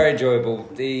was very enjoyable.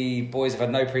 The boys have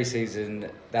had no pre-season.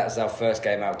 That was our first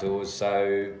game outdoors,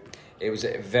 so it was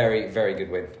a very, very good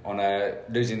win on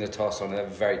losing the toss on a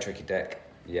very tricky deck.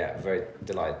 Yeah, very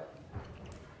delighted.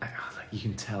 You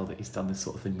can tell that he's done this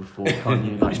sort of thing before, can't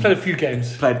you? Like, he's played a few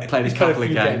games. Played a couple of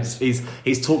games.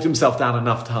 He's talked himself down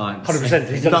enough times. 100%.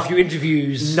 He's done a few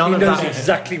interviews. He knows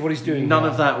exactly what he's doing. None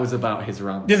of that was about his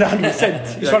runs. Yeah,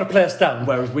 100%. He's trying to play us down.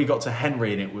 Whereas we got to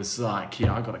Henry and it was like,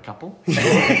 yeah, I got a couple.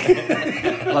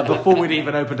 Like before we'd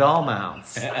even opened our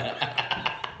mouths.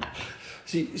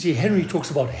 See, Henry talks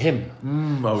about him.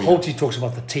 Holty talks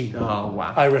about the team. Oh,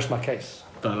 wow. I rest my case.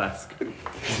 Burlesque.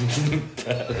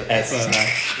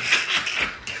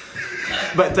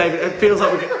 But David, it feels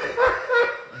like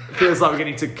we're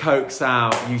getting to coax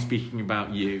out you speaking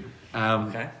about you.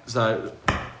 Okay. So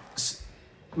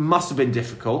must have been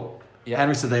difficult. Yeah.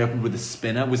 Henry said they opened with a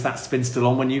spinner. Was that spin still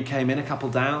on when you came in, a couple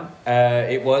down?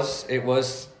 It was.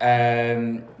 I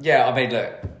mean,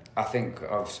 look, I think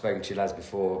I've spoken to you lads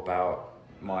before about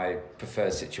my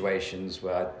preferred situations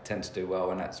where I tend to do well,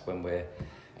 and that's when we're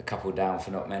a couple down for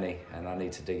not many, and I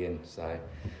need to dig in. So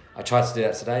I tried to do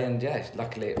that today, and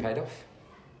luckily it paid off.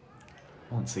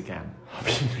 Once again,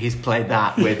 he's played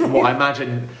that with what I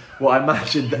imagine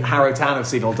that Harrow Town have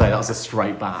seen all day. That was a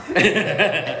straight bat.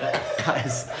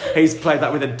 He's played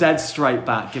that with a dead straight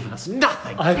bat, giving us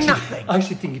nothing. Nothing. I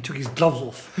actually think he took his gloves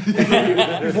off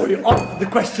before he answered the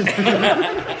question.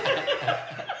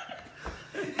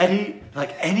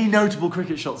 Any notable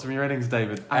cricket shots from your innings,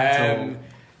 David? At all?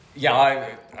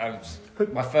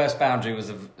 My first boundary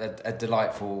was a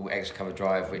delightful extra cover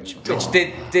drive, which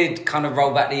did kind of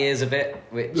roll back the ears a bit,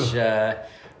 which I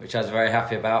was very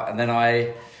happy about. And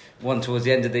then one towards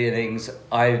the end of the innings,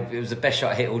 it was the best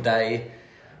shot I hit all day,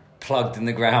 plugged in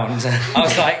the ground. I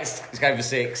was like, it's going for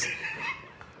 6.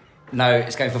 No,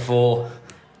 it's going for 4.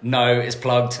 No, it's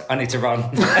plugged. I need to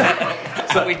run.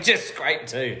 So we just scraped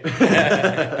 2.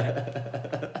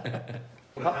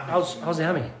 How's the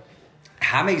hammy?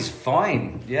 Hammy's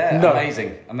fine. Yeah, No.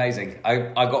 amazing.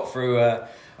 I got through a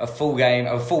full game,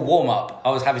 a full warm-up. I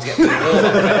was happy to get through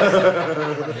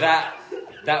the warm-up.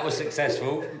 That was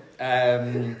successful.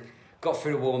 Got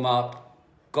through the warm-up,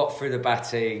 got through the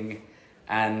batting,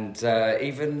 and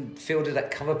even fielded at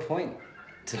cover point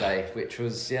today, which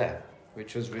was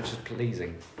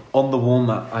pleasing. On the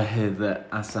warm-up, I hear that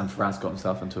Assam Faraz got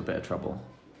himself into a bit of trouble.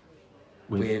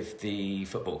 With the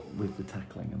football? With the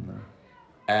tackling and the...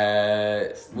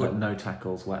 no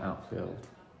tackles, wet outfield.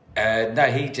 No,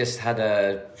 he just had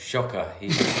a shocker.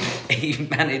 He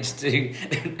managed to,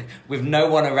 with no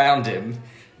one around him,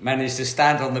 managed to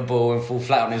stand on the ball and fall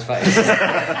flat on his face.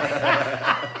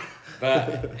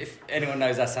 But if anyone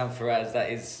knows Assam Faraz,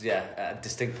 that is a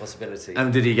distinct possibility.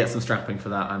 And did he get some strapping for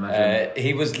that, I imagine?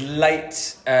 He was late,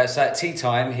 so at tea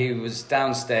time he was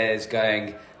downstairs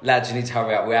going, lads, you need to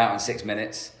hurry up, we're out in 6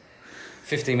 minutes.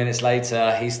 15 minutes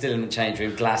later, he's still in the change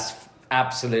room, glass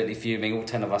absolutely fuming, all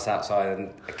 10 of us outside,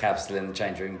 and a cab still in the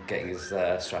change room getting his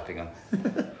strapping on.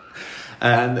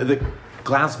 And the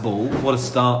Glasball, what a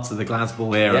start to the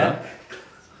Glasball era.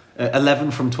 Yeah.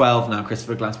 11 from 12 now,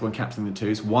 Christopher Glasball captaining the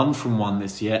Twos. 1 from 1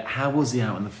 this year. How was he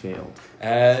out in the field?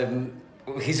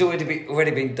 He's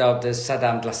already been dubbed as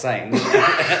Saddam Hussein by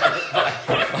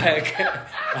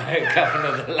a couple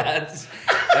of the lads.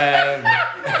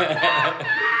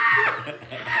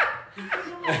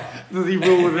 Does he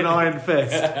rule with an iron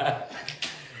fist?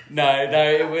 No,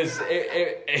 it was...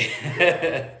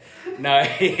 no,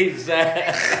 he's...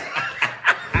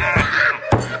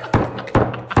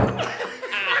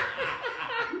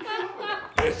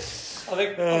 I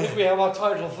think we have our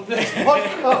title for this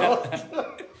podcast.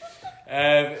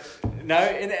 No,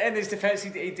 in his defence,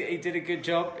 he did a good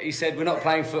job. He said, we're not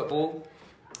playing football.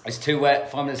 It's too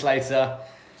wet. 5 minutes later,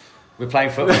 we're playing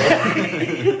football.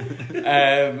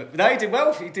 No, he did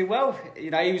well. You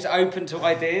know, he was open to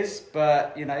ideas,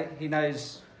 but, you know, he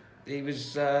knows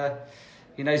he's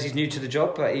new to the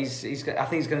job, but I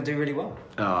think he's going to do really well.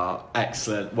 Oh,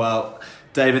 excellent. Well,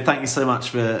 David, thank you so much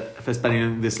for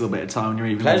spending this little bit of time on your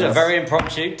evening. Pleasure. Very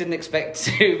impromptu. Didn't expect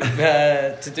to do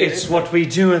it's this. what we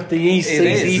do at the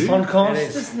ECZ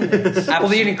podcast, isn't it? Or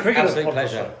the Ealing Cricketer absolute podcast.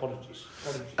 pleasure. Apologies.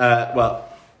 Well,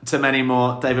 to many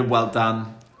more, David, well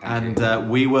done. Thank and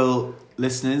we will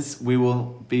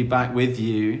be back with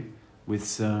you with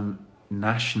some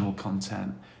national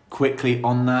content. Quickly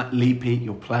on that, Leigh Pete,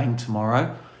 you're playing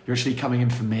tomorrow. You're actually coming in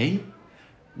for me.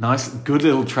 Nice, good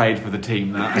little trade for the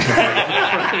team, that.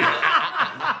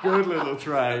 Good little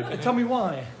trade. Tell me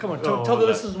why. Come on, tell the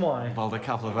listeners why. Bowled a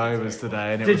couple of overs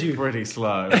today and it Did was pretty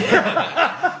slow.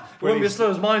 It won't be as slow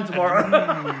as mine tomorrow.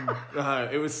 No,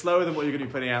 it was slower than what you're going to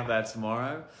be putting out there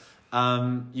tomorrow.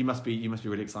 You must be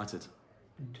really excited.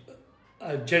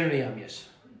 Generally, I'm, yes.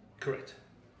 Correct.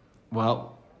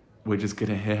 Well, we're just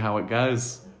going to hear how it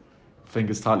goes.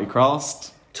 Fingers tightly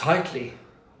crossed. Tightly?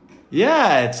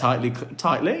 Yeah,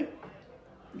 tightly.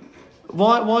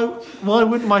 Why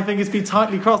wouldn't my fingers be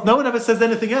tightly crossed? No one ever says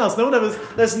anything else.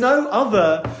 There's no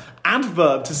other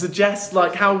adverb to suggest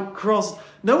like how crossed.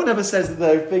 No one ever says that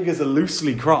their fingers are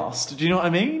loosely crossed. Do you know what I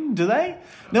mean? Do they?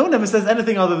 No one ever says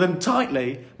anything other than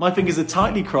tightly. My fingers are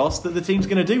tightly crossed that the team's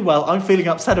going to do well. I'm feeling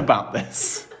upset about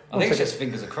this. I think it's just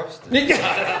fingers are crossed.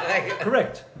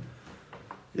 Correct.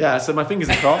 Yeah, so my fingers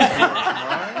are crossed.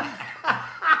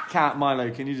 Cat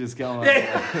Milo, can you just get on?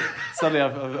 Suddenly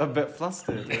I'm a bit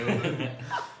flustered.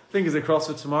 Fingers are crossed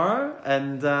for tomorrow,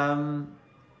 and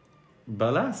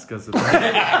burlesque, I suppose.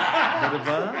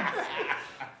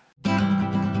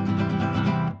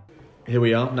 here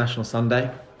we are, National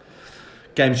Sunday.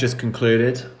 Game's just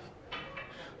concluded.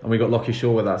 And we got Lockie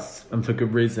Shaw with us, and for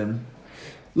good reason.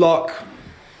 Lock,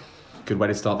 good way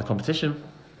to start the competition.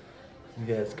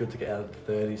 Yeah, it's good to get out of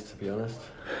the 30s, to be honest.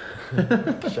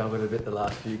 Struggled a bit the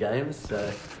last few games, so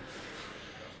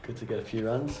good to get a few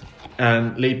runs.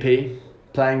 And Lee P,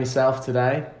 playing yourself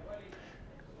today.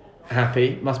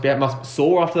 Happy. Must be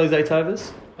sore after those 8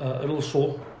 overs? A little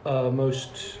sore.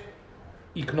 Most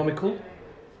economical.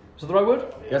 Is that the right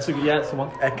word? That's the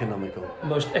one. Economical.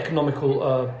 Most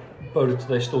economical bowler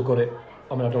today, still got it.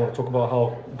 I mean, I don't want to talk about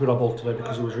how good I bowled today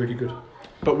because it was really good.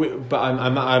 But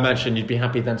I imagine you'd be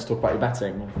happy then to talk about your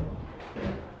batting.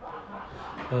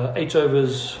 8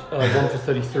 overs, 1 for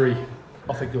 33.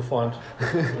 I think you'll find.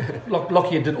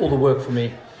 Lockie did all the work for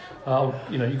me.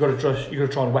 You got to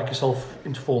try and whack yourself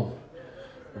into form.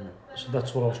 So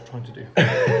that's what I was trying to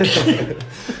do.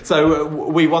 So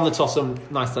we won the toss on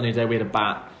nice sunny day. We had a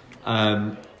bat.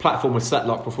 Platform was set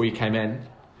lock before you came in.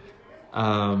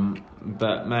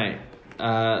 But mate,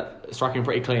 striking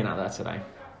pretty clean out there today.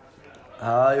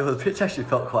 The pitch actually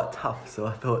felt quite tough, so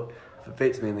I thought if it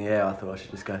beats me in the air, I thought I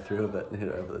should just go through a bit and hit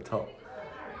it over the top,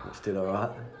 which did all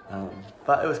right.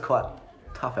 But it was quite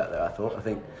tough out there, I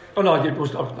think. Oh no, it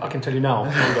was. I can tell you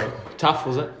now. Tough,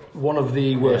 was it? One of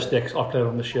the worst decks I've played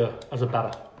on this year as a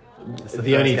batter. It's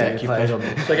the only deck you've played on.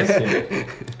 So I guess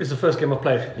it's the first game I've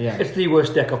played. Yeah. It's the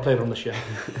worst deck I've played on this year.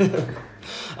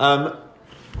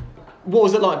 What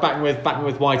was it like batting with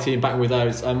Whitey and batting with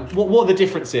those? What are the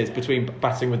differences between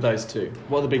batting with those two?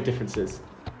 What are the big differences?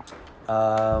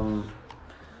 Ollie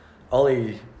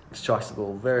strikes the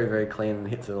ball very, very clean and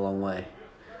hits it a long way.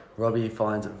 Robbie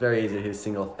finds it very easy to hit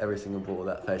single off every single ball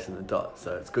without facing the dot.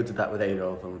 So it's good to bat with either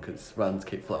of them because runs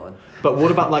keep flowing. But what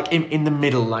about like in the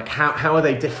middle? Like how are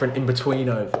they different in between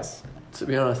overs? To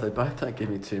be honest, they both don't give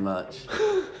me too much.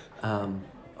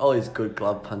 Ollie's a good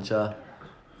glove puncher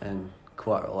and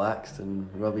quite relaxed, and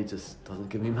Robbie just doesn't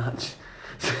give me much.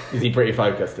 Is he pretty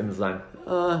focused in the zone?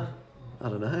 I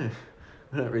don't know.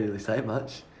 I don't really say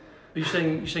much. Are you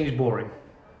saying he's boring?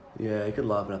 Yeah, he could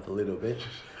liven up a little bit.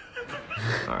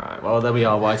 Alright, well there we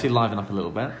are, Whitey, liven up a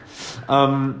little bit.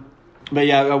 But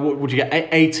yeah, would you get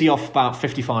 80 off about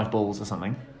 55 balls or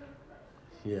something?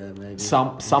 Yeah, maybe.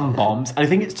 Some bombs. And I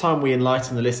think it's time we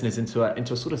enlighten the listeners into a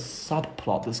sort of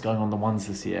subplot that's going on the ones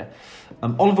this year.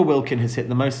 Oliver Wilkin has hit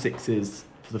the most sixes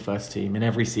for the first team in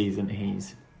every season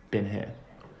he's been here,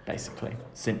 basically,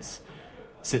 since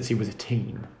he was a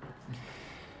team.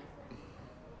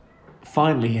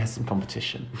 Finally, he has some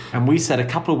competition. And we said a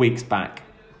couple of weeks back,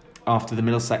 after the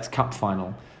Middlesex Cup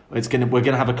final, we're going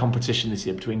to have a competition this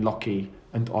year between Lockie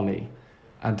and Ollie.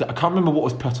 And I can't remember what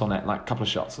was put on it, like a couple of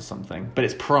shots or something. But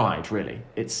it's pride, really.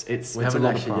 It's we haven't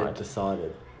actually yet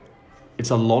decided. It's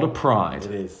a lot of pride.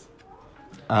 It is.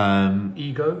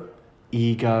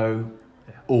 Ego,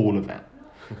 all of it.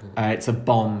 It's a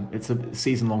bomb. It's a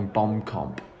season-long bomb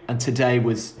comp. And today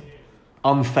was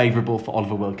unfavourable for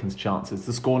Oliver Wilkins' chances.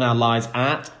 The score now lies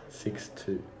at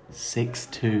 6-2.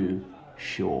 6-2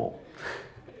 short.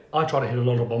 I tried to hit a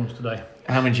lot of bombs today.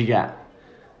 How many did you get?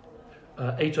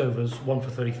 8 overs, 1 for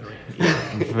 33.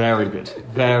 Very good.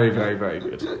 Very, very, very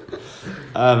good.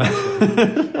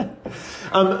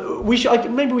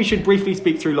 Maybe we should briefly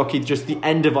speak through, Lockie, just the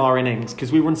end of our innings,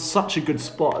 because we were in such a good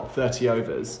spot at 30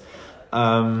 overs.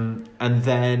 And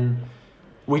then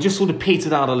we just sort of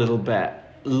petered out a little bit.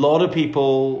 A lot of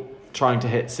people trying to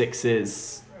hit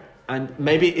sixes. And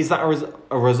maybe is that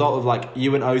a result of like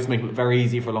you and O's making it very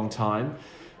easy for a long time?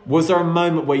 Was there a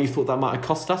moment where you thought that might have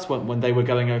cost us when they were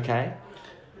going okay?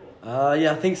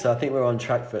 Yeah, I think so. I think we're on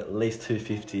track for at least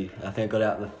 250. I think I got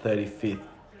out in the 35th.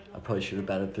 I probably should have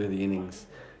batted through the innings.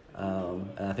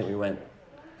 And I think we went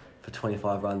for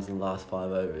 25 runs in the last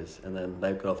 5 overs. And then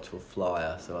they got off to a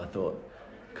flyer. So I thought,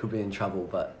 could be in trouble,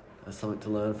 but there's something to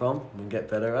learn from and get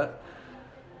better at.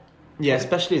 Yeah,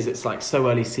 especially as it's like so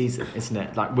early season, isn't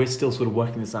it? Like we're still sort of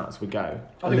working this out as we go.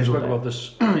 I think we spoke about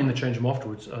this in the change room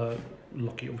afterwards.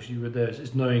 Lockie, obviously you were there.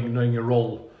 Is knowing your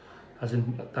role, as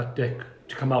in that deck,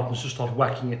 to come out and just start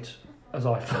whacking it, as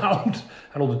I found,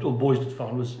 and all the boys had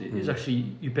found is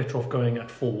actually you're better off going at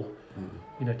 4.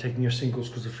 You know, taking your singles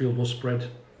because the field was spread,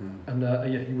 and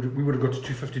we would have got to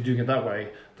 250 doing it that way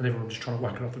than everyone just trying to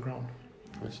whack it off the ground.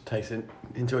 Which takes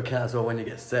into account as well when you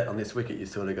get set on this wicket, you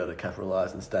sort of got to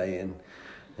capitalise and stay in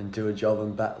and do a job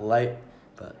and bat late.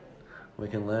 But we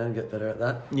can learn, get better at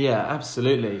that. Yeah,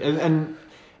 absolutely. And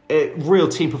real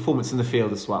team performance in the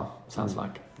field as well, sounds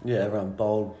like. Yeah, everyone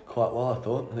bowled quite well, I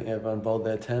thought. I think everyone bowled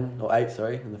their 10, or 8,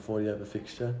 in the 40 over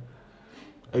fixture.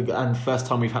 And first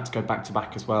time we've had to go back to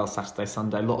back as well, Saturday,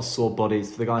 Sunday. A lot of sore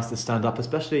bodies for the guys to stand up,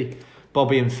 especially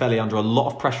Bobby and Felly under a lot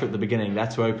of pressure at the beginning. Their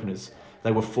 2 openers,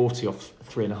 they were 40 off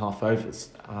 3.5 overs.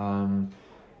 And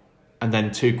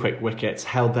then 2 quick wickets,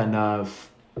 held their nerve.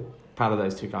 Proud of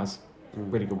those 2 guys.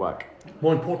 Really good work.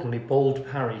 More importantly, Bold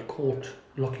Harry caught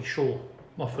Lucky Shaw,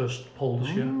 my first pole this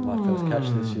year. My first catch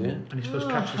this year. And his first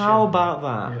catch this year. How about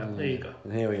that? Yeah, there you go.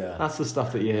 And here we are. That's the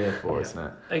stuff that you're here for, isn't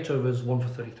it? 8 overs, 1 for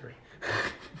 33.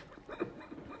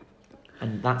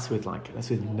 And that's with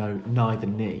neither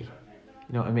knee.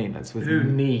 You know what I mean? That's with Who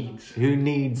needs them?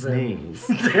 knees?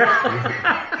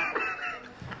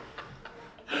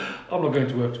 I'm not going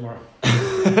to work tomorrow.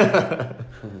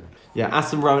 Yeah,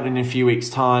 Aston Rowan in a few weeks'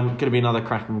 time. Going to be another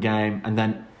cracking game. And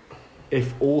then,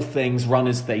 if all things run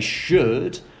as they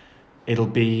should, it'll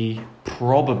be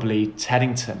probably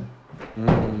Teddington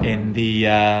in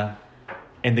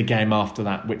the game after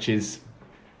that, which is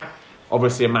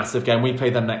obviously a massive game. We play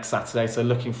them next Saturday, so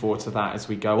looking forward to that as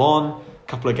we go on. A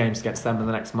couple of games against them in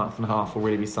the next month and a half will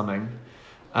really be something.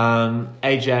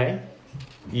 AJ,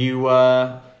 you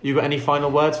got any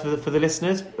final words for the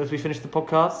listeners as we finish the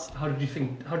podcast? How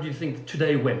do you think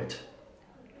today went?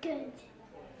 Good.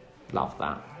 Love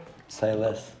that. Say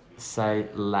less. Say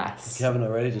less. If you haven't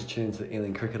already, just tune into the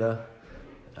Ealing Cricketer.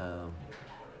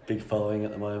 Big following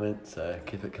at the moment, so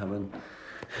keep it coming.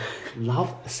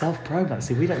 Love self-promo.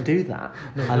 See, we don't do that.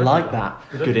 I like that.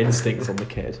 Good instincts on the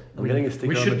kid. I'm getting a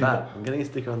sticker on the bat. I'm getting a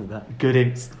sticker on the bat. Good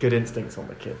instincts on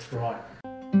the kid. Right.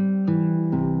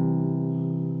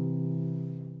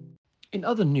 In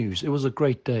other news, it was a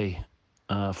great day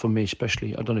for me,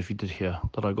 especially. I don't know if you did hear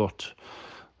that I got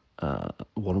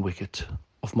 1 wicket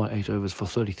off my 8 overs for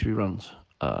 33 runs.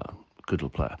 Good little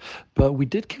player. But we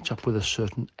did catch up with a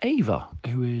certain Ava,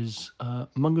 who is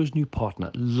Mungo's new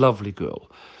partner. Lovely girl,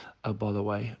 by the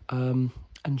way. And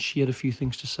she had a few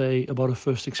things to say about her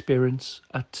first experience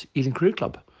at Ealing Cricketer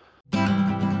Club.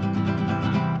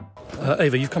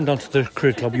 Ava, you've come down to the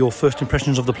Cricketer Club. Your first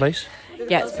impressions of the place?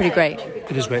 Yeah, it's pretty great.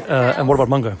 It is great. And what about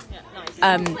Mungo?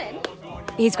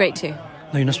 He's great too.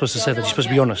 No, you're not supposed to say that. You're supposed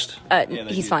to be honest.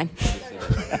 He's fine.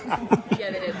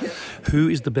 Who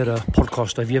is the better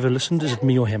podcaster? Have you ever listened? Is it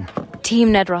me or him?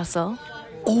 Team Ned Russell.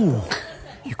 Oh,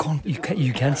 you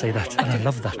can say that, and I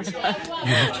love that.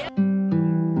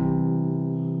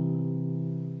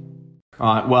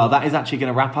 Right, well, that is actually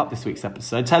going to wrap up this week's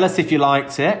episode. Tell us if you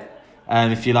liked it.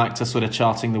 If you liked us sort of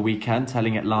charting the weekend,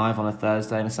 telling it live on a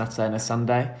Thursday and a Saturday and a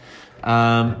Sunday.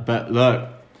 But look,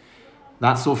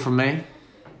 that's all from me.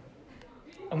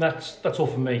 And that's all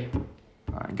from me.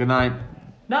 All right, good night.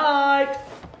 Night!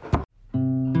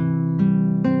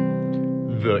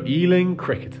 The Ealing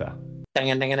Cricketer.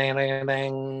 Dang, dang, dang, dang,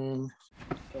 dang.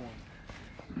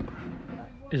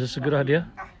 Is this a good idea?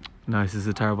 No, this is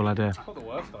a terrible idea. It's not the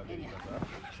worst idea.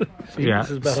 Yeah,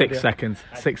 6 seconds.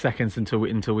 6 seconds until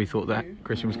we thought that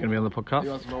Christian was going to be on the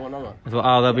podcast. I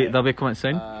thought, there'll be a comment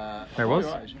soon. There it was.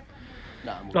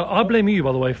 I blame you,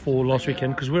 by the way, for last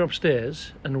weekend because we're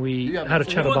upstairs and we had a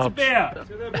chat about.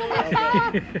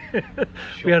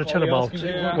 We had a chat about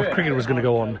what cricket was going to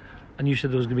go on, and you said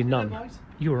there was going to be none.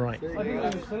 You were right.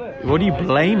 What are you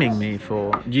blaming me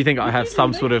for? Do you think I have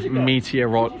some sort of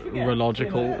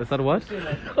meteorological? Is that a word?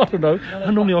 I don't know.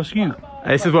 I normally ask you.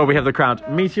 This is where we have the crowd.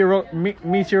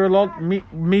 Meteorological.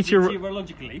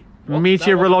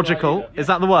 Meteorological. Is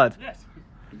that the word? Yes.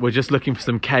 We're just looking for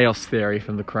some chaos theory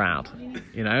from the crowd,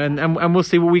 you know, and we'll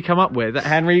see what we come up with.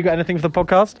 Henry, you got anything for the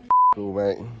podcast? Cool,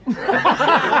 mate.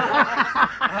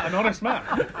 An honest man.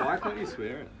 Why can't you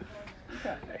swear it?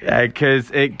 Yeah,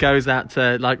 because it goes out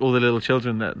to like all the little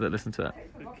children that listen to it.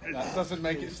 That doesn't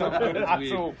make it sound good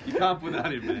at all. You can't put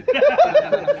that in, mate.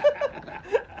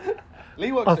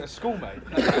 Leigh works at a school, mate.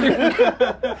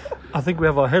 I think we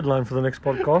have our headline for the next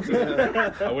podcast.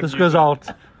 This goes out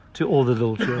to all the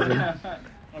little children.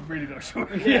 I'm really not sure.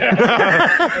 Yeah.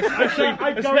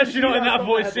 especially not in that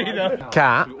voice either.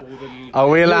 Kat, are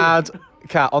we allowed?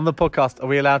 Kat, on the podcast, are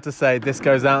we allowed to say this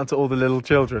goes out to all the little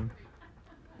children?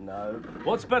 No.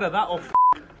 What's better, that or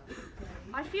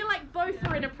I feel like both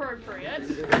are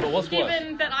inappropriate, But what's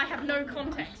given that I have no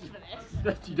context for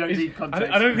this. You don't need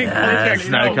context. I don't think There's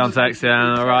no context,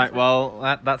 yeah. All right,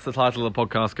 well, that's the title of the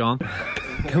podcast gone.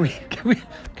 Can we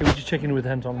just check in with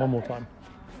Henton one more time?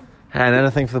 And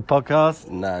anything for the podcast?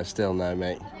 No, still no,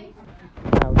 mate.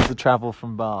 How's the travel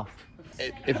from Bath?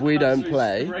 If we don't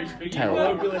play,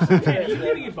 terrible. Are you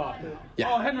living in Bath?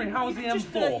 Yeah. Oh, Henry, how's the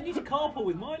M4? You need to carpool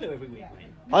with Milo every week, mate.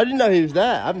 I didn't know he was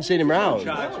there. I haven't seen him round.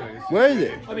 Where is he?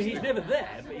 I mean, he's never there,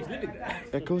 but he's living there.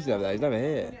 Of course he's never there. He's never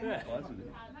here. Yeah.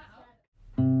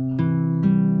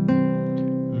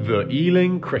 The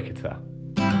Ealing Cricketer.